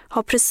Ölund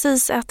har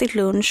precis ätit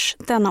lunch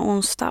denna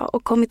onsdag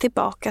och kommit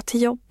tillbaka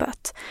till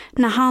jobbet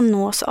när han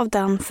nås av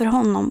den för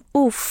honom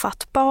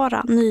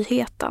ofattbara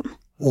nyheten.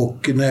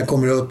 Och när jag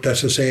kommer upp där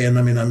så säger en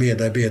av mina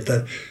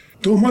medarbetare: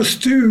 de har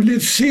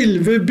stulit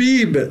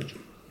Silverbibeln.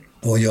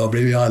 Och jag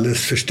blev ju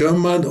alldeles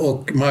förstummad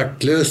och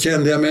maktlös,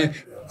 kände jag mig.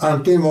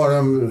 Antingen var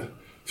de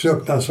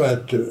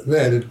fruktansvärt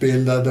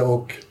välutbildade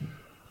och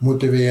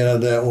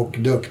motiverade och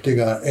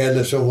duktiga,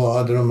 eller så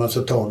hade de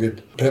alltså tagit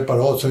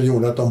preparat som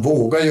gjorde att de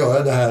vågade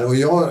göra det här. Och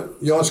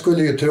jag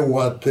skulle ju tro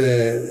att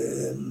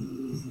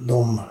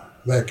de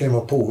verkligen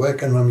var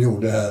påverkade när de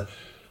gjorde det här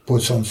på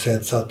ett sånt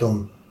sätt så att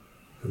de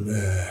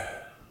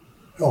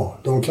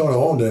klarade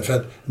av det. För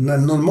att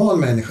en normal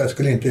människa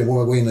skulle inte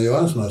våga gå in och göra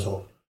en sån här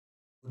sak.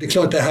 Det är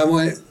klart att det här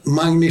var en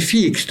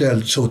magnifik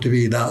stöld så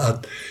tillvida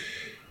att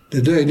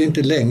det dröjde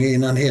inte länge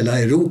innan hela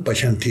Europa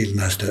kände till den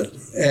här stölden.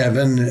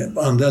 Även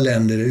andra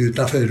länder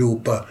utanför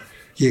Europa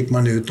gick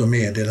man ut och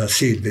meddelade att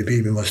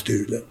Silverbibeln var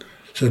stulen.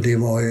 Så det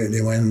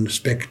var en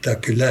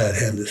spektakulär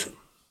händelse.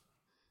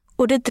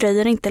 Och det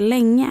dröjer inte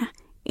länge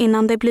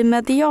innan det blir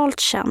medialt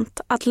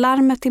känt att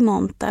larmet i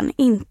montern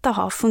inte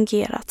har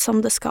fungerat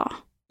som det ska.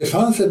 Det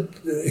fanns ett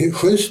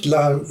schysst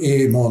larm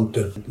i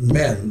montern,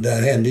 men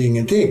där hände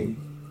ingenting.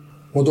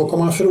 Och då kan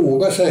man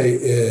fråga sig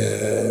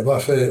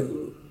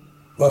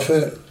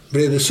varför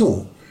blev det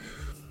så?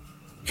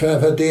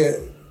 För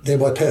det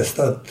var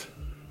testat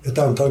ett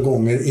antal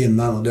gånger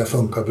innan och det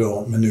funkar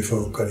bra, men nu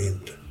funkar det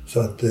inte. Så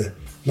att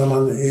när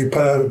man i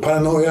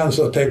paranoian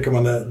så tänker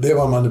man att det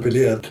var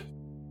manipulerat.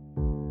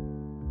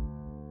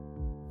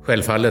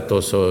 Självfallet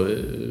då så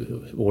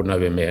ordnar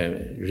vi med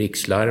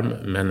rikslarm,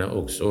 men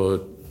också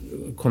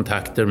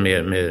kontakter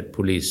med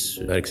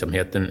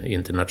polisverksamheten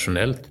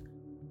internationellt.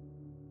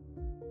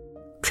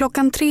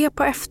 3:00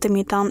 på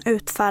eftermiddagen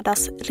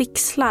utfärdas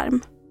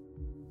rikslarm.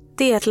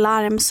 Det är ett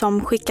larm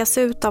som skickas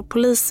ut av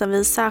polisen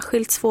vid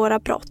särskilt svåra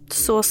brott,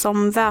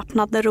 såsom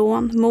väpnade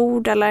rån,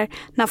 mord eller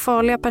när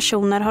farliga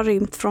personer har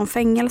rymt från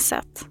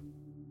fängelset.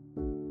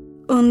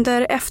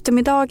 Under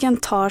eftermiddagen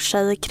tar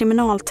sig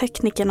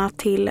kriminalteknikerna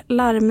till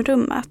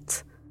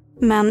larmrummet.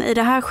 Men i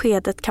det här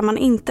skedet kan man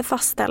inte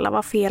fastställa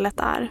vad felet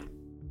är.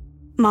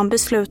 Man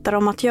beslutar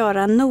om att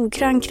göra en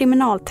noggrann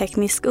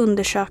kriminalteknisk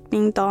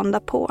undersökning dagen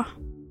därpå.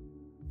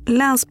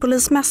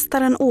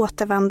 Länspolismästaren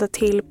återvände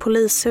till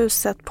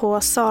polishuset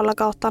på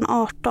Salagatan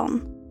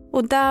 18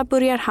 Och där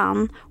börjar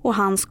han och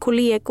hans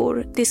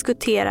kollegor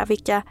diskutera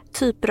vilka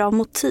typer av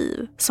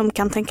motiv som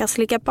kan tänkas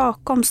ligga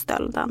bakom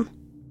stölden.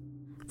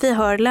 Vi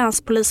hör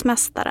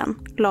länspolismästaren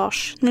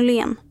Lars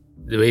Nylén.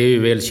 Det är ju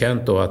väl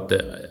känt då att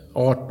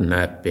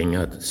artnapping,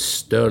 att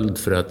stöld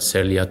för att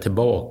sälja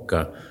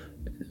tillbaka,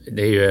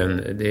 det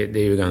är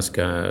ju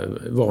ganska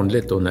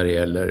vanligt då när det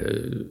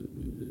gäller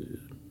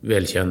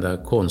välkända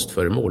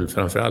konstföremål,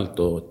 framförallt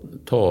då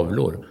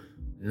tavlor.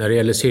 När det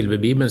gäller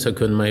silverbibeln så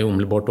kunde man ju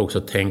omedelbart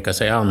också tänka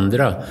sig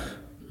andra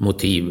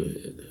motiv,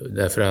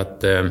 därför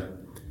att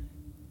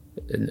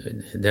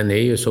den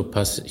är ju så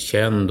pass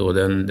känd och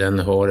den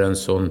har en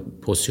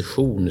sån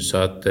position så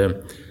att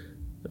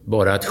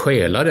bara att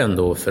stjäla den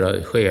då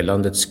för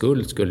stjälandets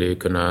skull skulle ju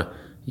kunna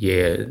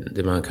ge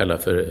det man kallar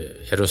för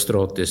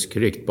herostratisk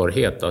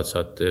ryktbarhet, alltså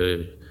att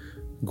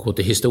gå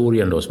till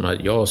historien då som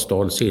att jag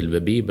stal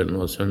silverbibeln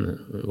och sen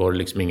var det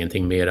liksom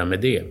ingenting mera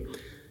med det.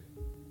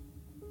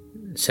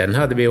 Sen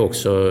hade vi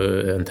också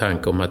en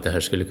tanke om att det här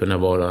skulle kunna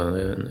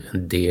vara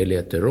en del i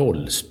ett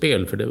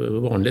rollspel, för det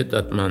var vanligt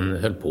att man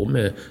höll på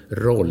med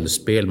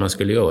rollspel, man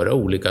skulle göra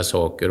olika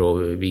saker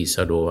och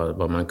visa då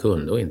vad man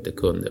kunde och inte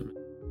kunde.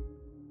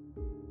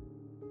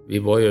 Vi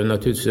var ju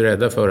naturligtvis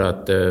rädda för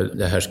att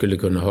det här skulle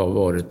kunna ha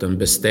varit en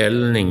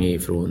beställning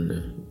ifrån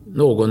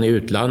någon i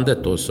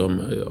utlandet då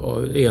som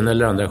av en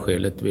eller andra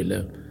skälet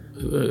ville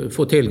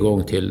få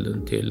tillgång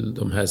till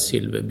de här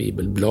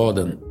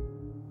silverbibelbladen.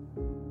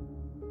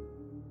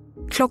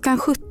 Klockan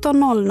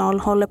 17.00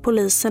 håller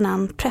polisen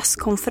en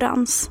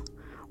presskonferens.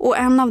 Och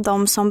en av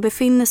dem som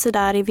befinner sig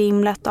där i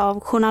vimlet av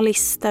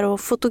journalister och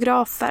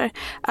fotografer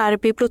är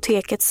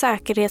bibliotekets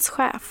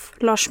säkerhetschef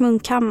Lars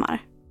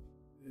Munkhammar.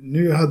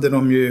 Nu hade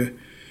de ju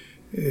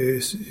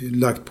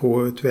lagt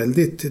på ett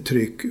väldigt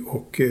tryck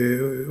och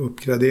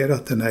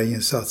uppgraderat den här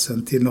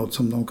insatsen till något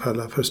som de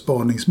kallar för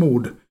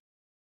spaningsmord.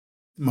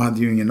 Man hade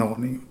ju ingen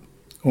aning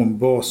om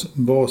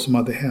vad som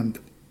hade hänt.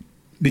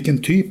 Vilken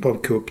typ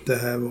av kupp det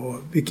här var.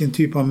 Vilken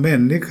typ av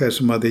människor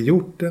som hade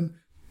gjort den.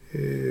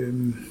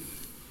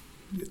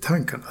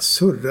 Tankarna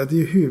surrade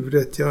i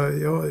huvudet.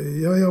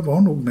 Jag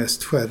var nog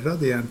mest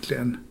skärrad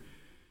egentligen.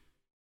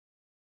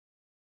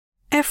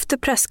 Efter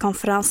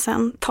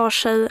presskonferensen tar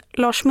sig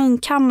Lars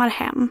Munkhammar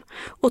hem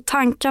och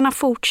tankarna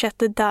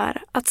fortsätter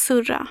där att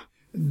surra.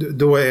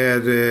 Då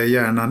är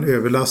hjärnan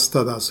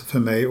överlastad alltså för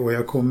mig och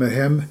jag kommer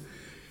hem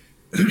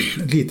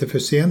lite för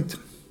sent.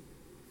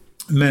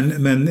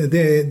 Men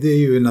det är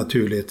ju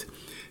naturligt.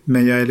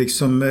 Men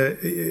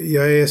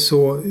jag är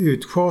så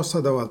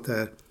utschasad av allt det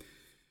här.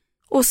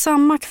 Och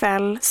samma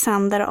kväll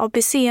sänder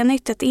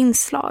ABC-nytt ett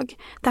inslag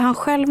där han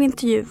själv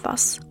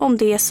intervjuas om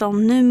det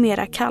som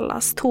numera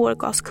kallas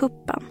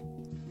tårgaskuppen.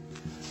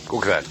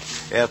 God kväll.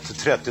 Ett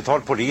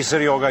 30-tal poliser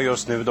jagar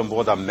just nu de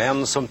båda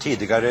män som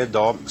tidigare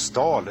idag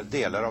stal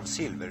delar av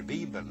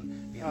silverbibeln.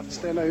 Att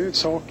ställa ut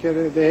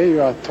saker, det är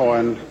ju att ta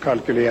en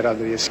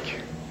kalkylerad risk.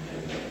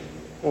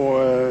 Och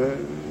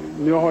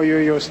nu har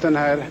ju just den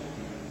här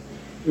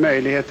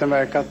möjligheten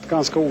verkat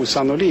ganska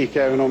osannolik,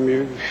 även om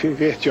vi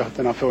vet ju att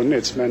den har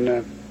funnits. Men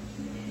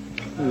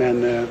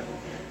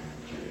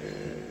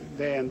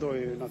det är ändå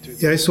ju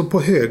naturligtvis... Jag är så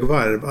på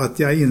högvarv att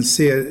jag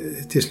inser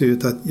till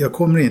slut att jag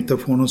kommer inte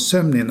att få någon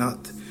sömn i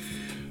natt.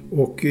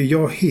 Och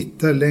jag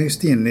hittar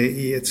längst inne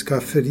i ett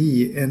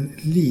skafferi en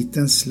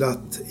liten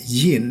slatt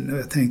gin. Och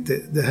jag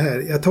tänkte,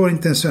 jag tar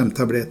inte en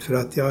sömntablett för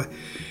att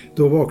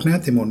då vaknar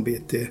jag till imorgon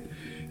bitti.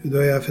 Då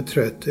är jag för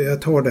trött.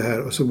 Jag tar det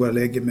här och så går jag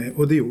och lägger mig.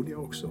 Och det gjorde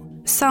jag också.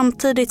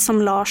 Samtidigt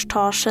som Lars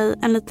tar sig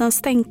en liten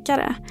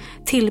stänkare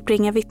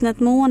tillbringar vittnet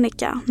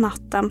Monica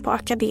natten på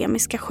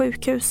Akademiska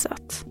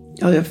sjukhuset.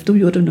 Ja, de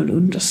gjorde någon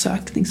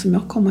undersökning som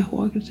jag kommer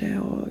ihåg det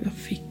och jag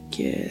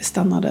fick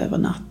stanna över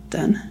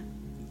natten.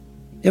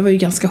 Jag var ju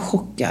ganska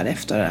chockad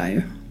efter det där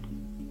ju.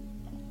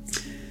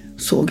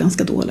 Såg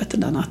ganska dåligt den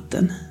där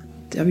natten.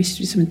 Jag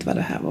visste liksom inte vad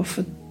det här var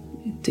för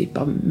typ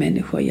av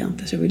människor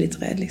egentligen. Så jag var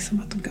lite rädd liksom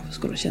att de kanske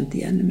skulle ha känt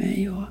igen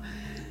mig och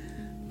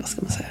vad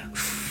ska man säga,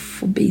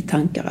 få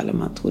bitankar eller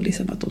man tror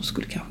liksom att de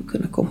skulle kanske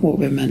kunna komma ihåg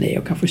vem man är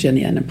och kanske känna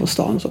igen den på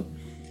stan. Så.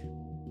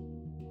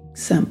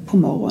 Sen på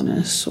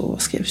morgonen så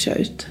skrevs jag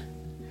ut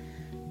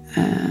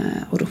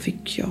och då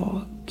fick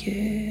jag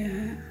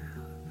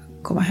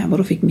komma hem och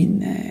då fick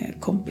min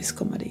kompis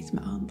komma dit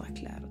med andra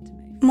kläder till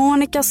mig.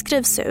 Monica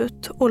skrivs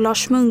ut och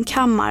Lars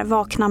Munkhammar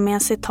vaknar med en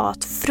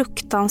citat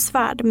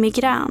fruktansvärd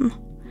migrän.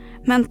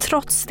 Men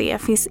trots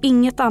det finns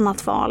inget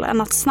annat val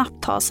än att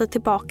snabbt ta sig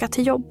tillbaka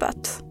till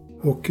jobbet.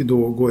 Och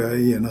då går jag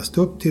genast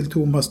upp till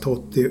Thomas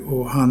Totti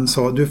och han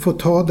sa, du får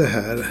ta det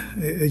här.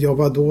 Ja,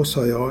 vad då,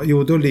 sa jag.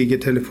 Jo, då ligger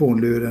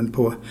telefonluren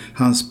på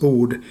hans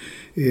bord.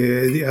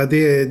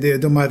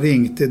 De har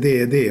ringt,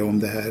 det om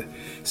det här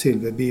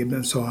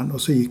silverbibeln, sa han.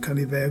 Och så gick han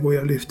iväg och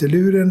jag lyfte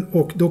luren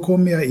och då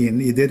kom jag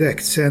in i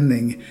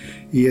direktsändning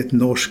i ett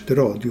norskt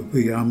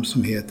radioprogram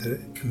som heter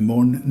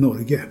Morn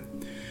Norge.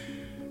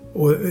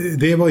 Och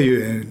det var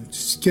ju en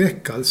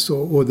skräck alltså,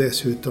 och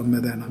dessutom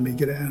med denna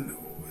migrän.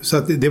 Så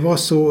att det var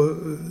så,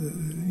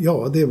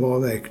 ja, det var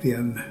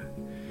verkligen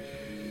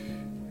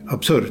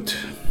absurt.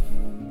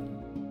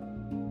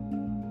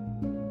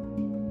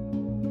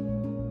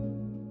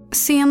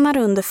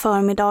 Senare under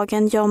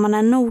förmiddagen gör man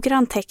en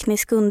noggrann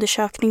teknisk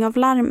undersökning av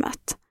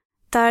larmet.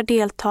 Där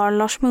deltar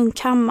Lars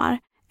Munkhammar,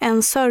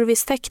 en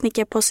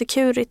servicetekniker på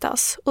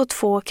Securitas och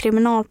 2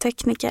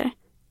 kriminaltekniker.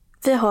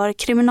 Vi hör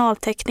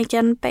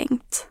kriminalteknikern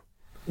Bengt.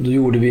 Då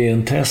gjorde vi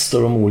en test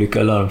av de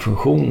olika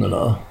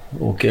larmfunktionerna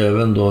och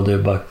även då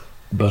det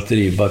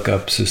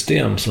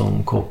batteri-backup-system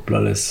som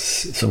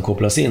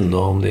kopplas in då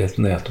om det är ett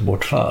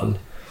nätbortfall.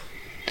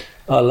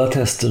 Alla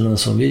testerna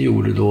som vi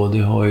gjorde då, det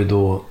har ju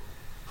då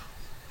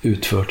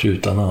utförts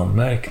utan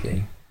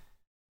anmärkning.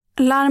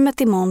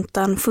 Larmet i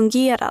montern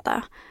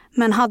fungerade,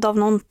 men hade av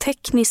någon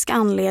teknisk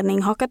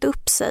anledning hakat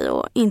upp sig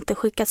och inte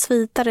skickats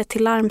vidare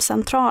till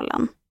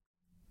larmcentralen.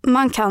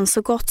 Man kan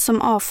så gott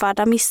som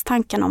avfärda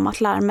misstanken om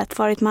att larmet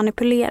varit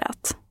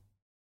manipulerat.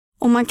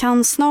 Och man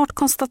kan snart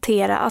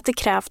konstatera att det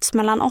krävts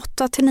mellan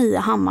 8 till 9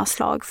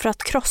 hammarslag för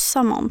att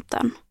krossa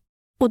montern.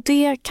 Och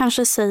det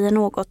kanske säger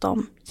något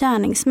om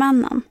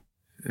gärningsmännen.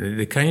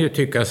 Det kan ju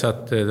tyckas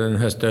att den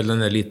här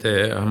stölden är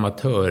lite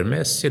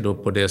amatörmässig då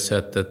på det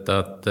sättet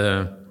att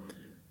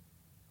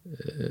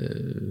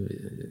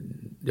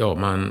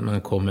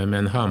man kommer med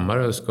en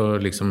hammare och ska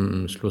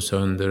liksom slå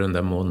sönder den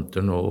där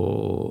montern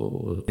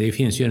och det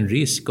finns ju en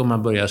risk om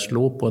man börjar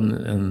slå på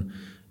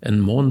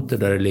en monter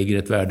där det ligger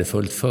ett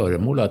värdefullt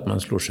föremål att man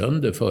slår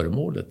sönder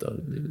föremålet då.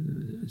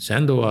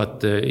 Sen då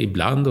att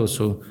ibland då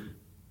så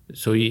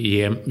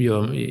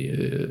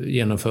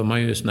genomför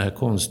man ju såna här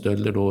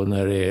konststölder då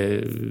när det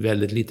är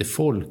väldigt lite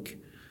folk.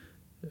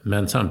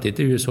 Men samtidigt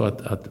är det ju så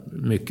att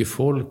mycket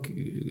folk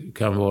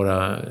kan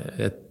vara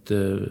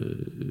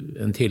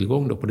en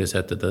tillgång då på det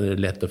sättet att det är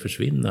lätt att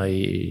försvinna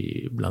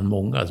bland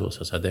många.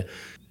 Så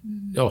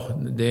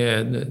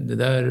det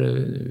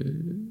där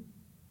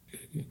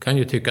kan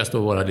ju tyckas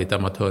då vara lite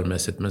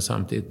amatörmässigt, men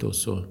samtidigt då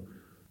så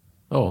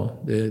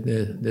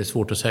det är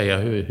svårt att säga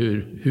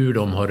hur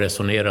de har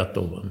resonerat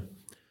då.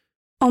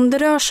 Om det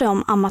rör sig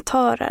om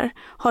amatörer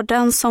har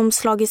den som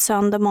slagit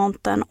sönder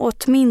montern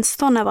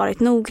åtminstone varit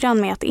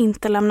noggrann med att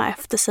inte lämna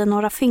efter sig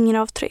några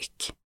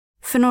fingeravtryck.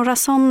 För några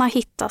sådana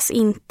hittas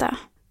inte.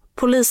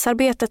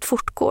 Polisarbetet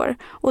fortgår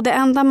och det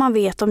enda man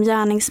vet om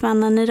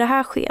gärningsmännen i det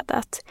här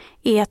skedet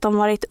är att de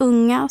varit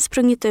unga,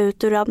 sprungit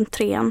ut ur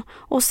entrén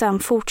och sen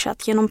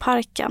fortsatt genom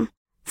parken.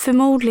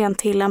 Förmodligen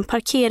till en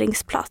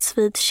parkeringsplats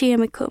vid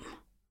Kemikum.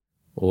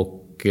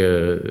 Och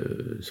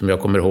som jag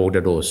kommer ihåg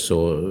det då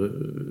så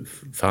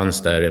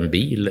fanns där en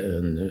bil,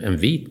 en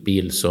vit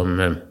bil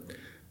som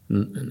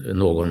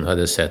någon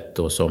hade sett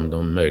och som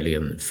de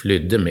möjligen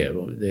flydde med.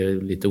 Det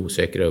är lite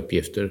osäkra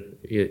uppgifter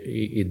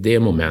i det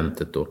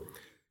momentet då.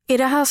 I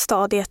det här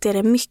stadiet är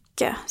det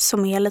mycket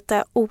som är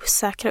lite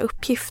osäkra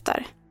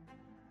uppgifter.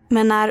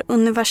 Men när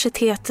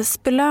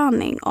universitetets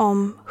belöning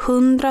om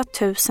 100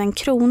 000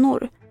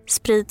 kronor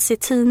sprids i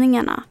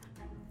tidningarna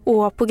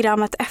och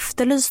programmet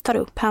Efterlyst tar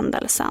upp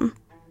händelsen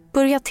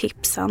börjar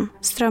tipsen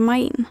strömma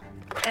in.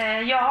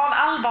 Jag har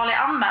en allvarlig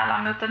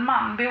anmälan mot en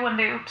man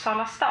boende i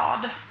Uppsala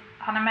stad.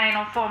 Han är med i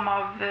någon form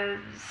av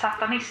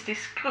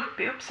satanistisk grupp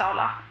i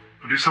Uppsala.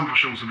 Det är samma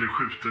person som blev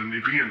skjuten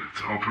i benet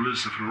av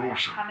polisen för några år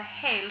sedan. Han är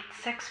helt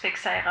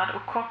sexfixerad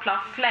och kopplar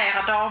flera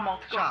damer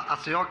till gången.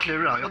 Alltså jag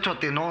klurar. Jag tror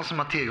att det är någon som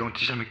har tillgång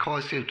till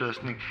kemikalisk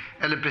utrustning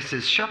eller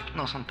precis köpt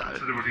något sånt där.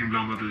 Så det har varit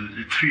inblandad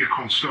i 3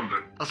 konststölder.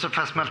 Alltså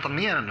för att smälta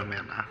ner den, du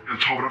menar? En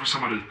tavla för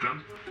samariten,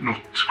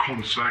 något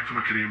konstverk från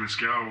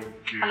Akademiska och...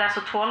 Han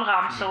läser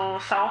trollramsor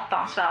och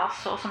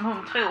satansverser som hon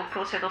tror på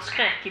och sätter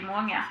skräck i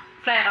många.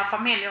 Flera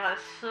familjer är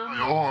sur.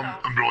 Jag har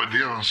en bra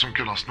idé som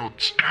kan ha snott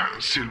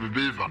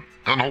Silverbibeln.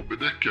 En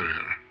hobbydeckare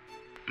är det.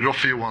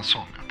 Roffe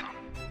Johansson heter han.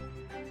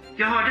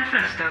 Jag hörde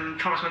förresten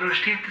talas om att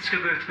universitetet ska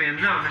gå ut med en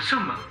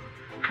lönesumma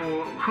på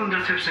 100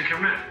 000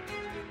 kronor.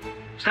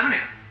 Stämmer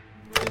det?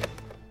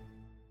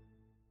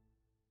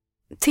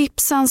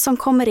 Tipsen som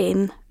kommer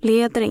in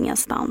leder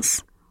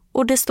ingenstans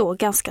och det står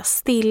ganska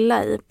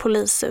stilla i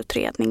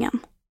polisutredningen.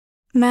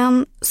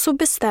 Men så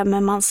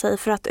bestämmer man sig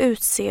för att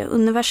utse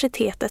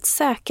universitetets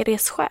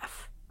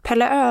säkerhetschef,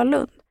 Pelle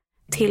Ölund,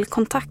 till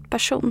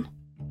kontaktperson.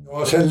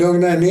 Ja, sen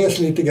lugnade det ner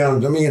sig lite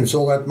grann. De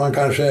insåg att man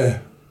kanske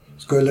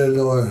skulle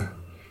då,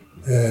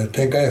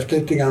 tänka efter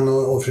lite grann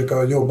och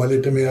försöka jobba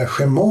lite mer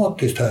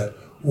schematiskt här.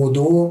 Och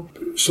då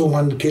såg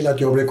man till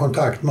att jag blev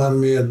kontaktman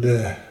med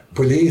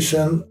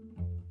polisen.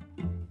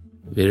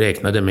 Vi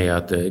räknade med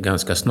att det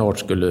ganska snart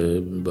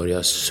skulle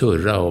börja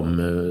surra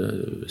om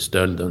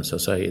stölden så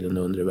att säga, i den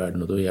undre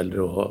världen, och då gäller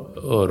det att ha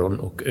öron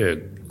och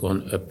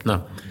ögon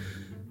öppna.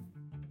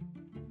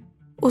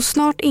 Och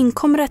snart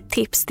inkommer ett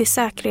tips till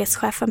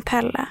säkerhetschefen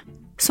Pelle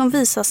som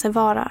visar sig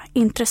vara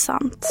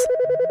intressant.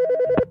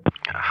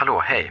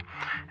 Hallå, hej.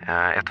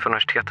 Ett för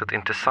universitetet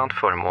intressant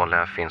föremål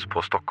finns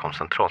på Stockholms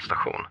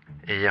centralstation.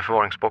 I en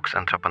förvaringsbox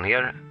en trappa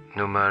ner,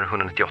 nummer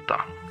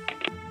 198.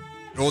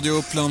 Radio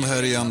Uppland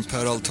här igen,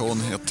 Per Alton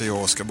heter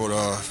jag. Ska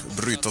bara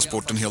bryta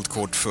sporten helt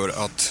kort för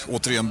att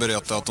återigen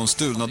berätta att de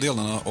stulna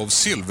delarna av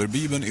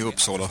Silverbibeln i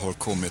Uppsala har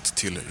kommit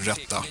till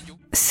rätta.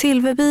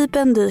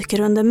 Silverbibeln dyker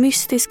under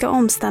mystiska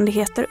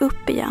omständigheter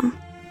upp igen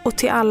och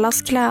till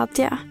allas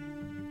glädje.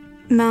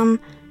 Men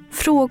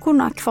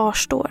frågorna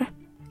kvarstår.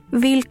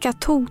 Vilka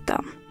tog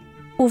den?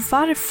 Och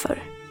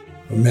varför?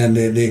 Men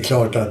det är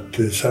klart att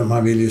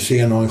man vill ju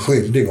se någon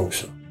skyldig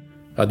också.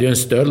 Det hade ju en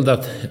stöld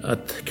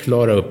att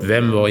klara upp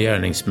vem var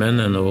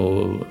gärningsmännen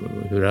och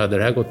hur hade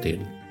det här gått till.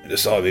 Det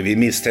sa vi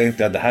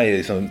misstänkte att det här är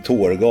liksom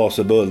tårgas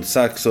och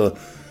bultsax och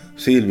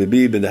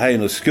silverbibeln, det här är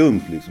något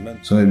skumt liksom.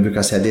 Som vi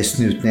brukar säga, det är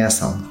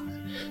snutnäsan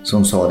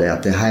som sa det,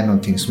 att det här är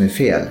någonting som är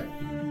fel.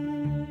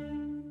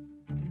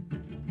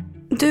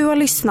 Du har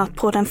lyssnat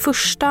på den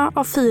första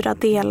av 4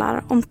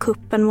 delar om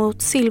kuppen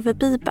mot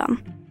silverbibeln.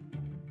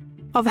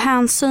 Av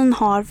hänsyn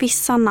har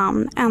vissa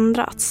namn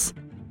ändrats.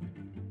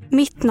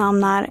 Mitt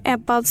namn är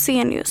Ebba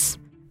Adsenius,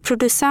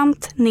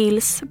 producent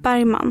Nils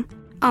Bergman,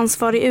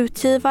 ansvarig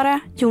utgivare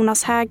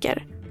Jonas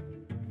Häger.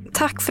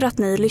 Tack för att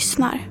ni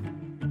lyssnar.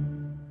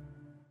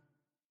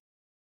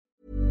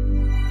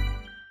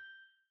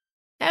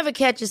 Ever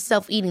catch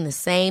yourself eating the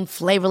same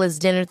flavorless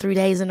dinner 3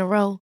 days in a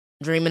row?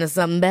 Dreaming of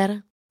something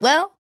better?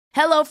 Well,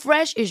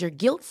 HelloFresh is your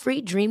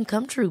guilt-free dream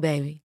come true,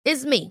 baby.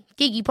 It's me,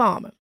 Keke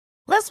Palmer.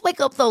 Let's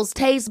wake up those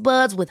taste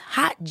buds with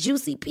hot,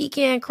 juicy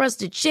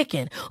pecan-crusted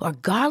chicken or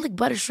garlic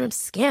butter shrimp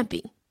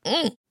scampi.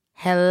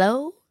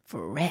 Hello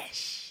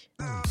Fresh.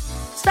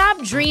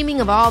 Stop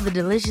dreaming of all the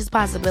delicious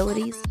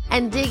possibilities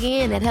and dig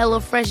in at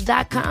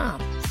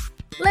HelloFresh.com.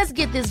 Let's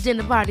get this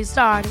dinner party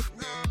started.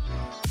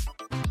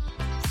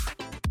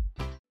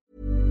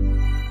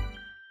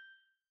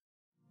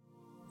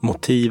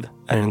 Motiv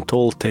är en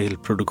Tall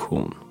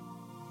Tale-produktion.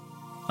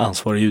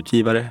 Ansvarig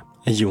utgivare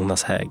är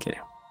Jonas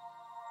Häger.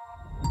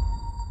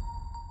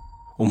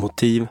 Och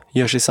Motiv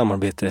görs i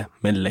samarbete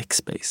med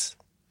Lexbase.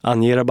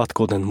 Ange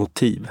rabattkoden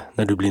MOTIV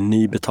när du blir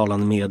ny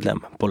betalande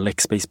medlem på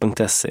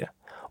lexbase.se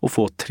och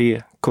få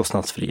 3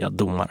 kostnadsfria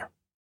domar.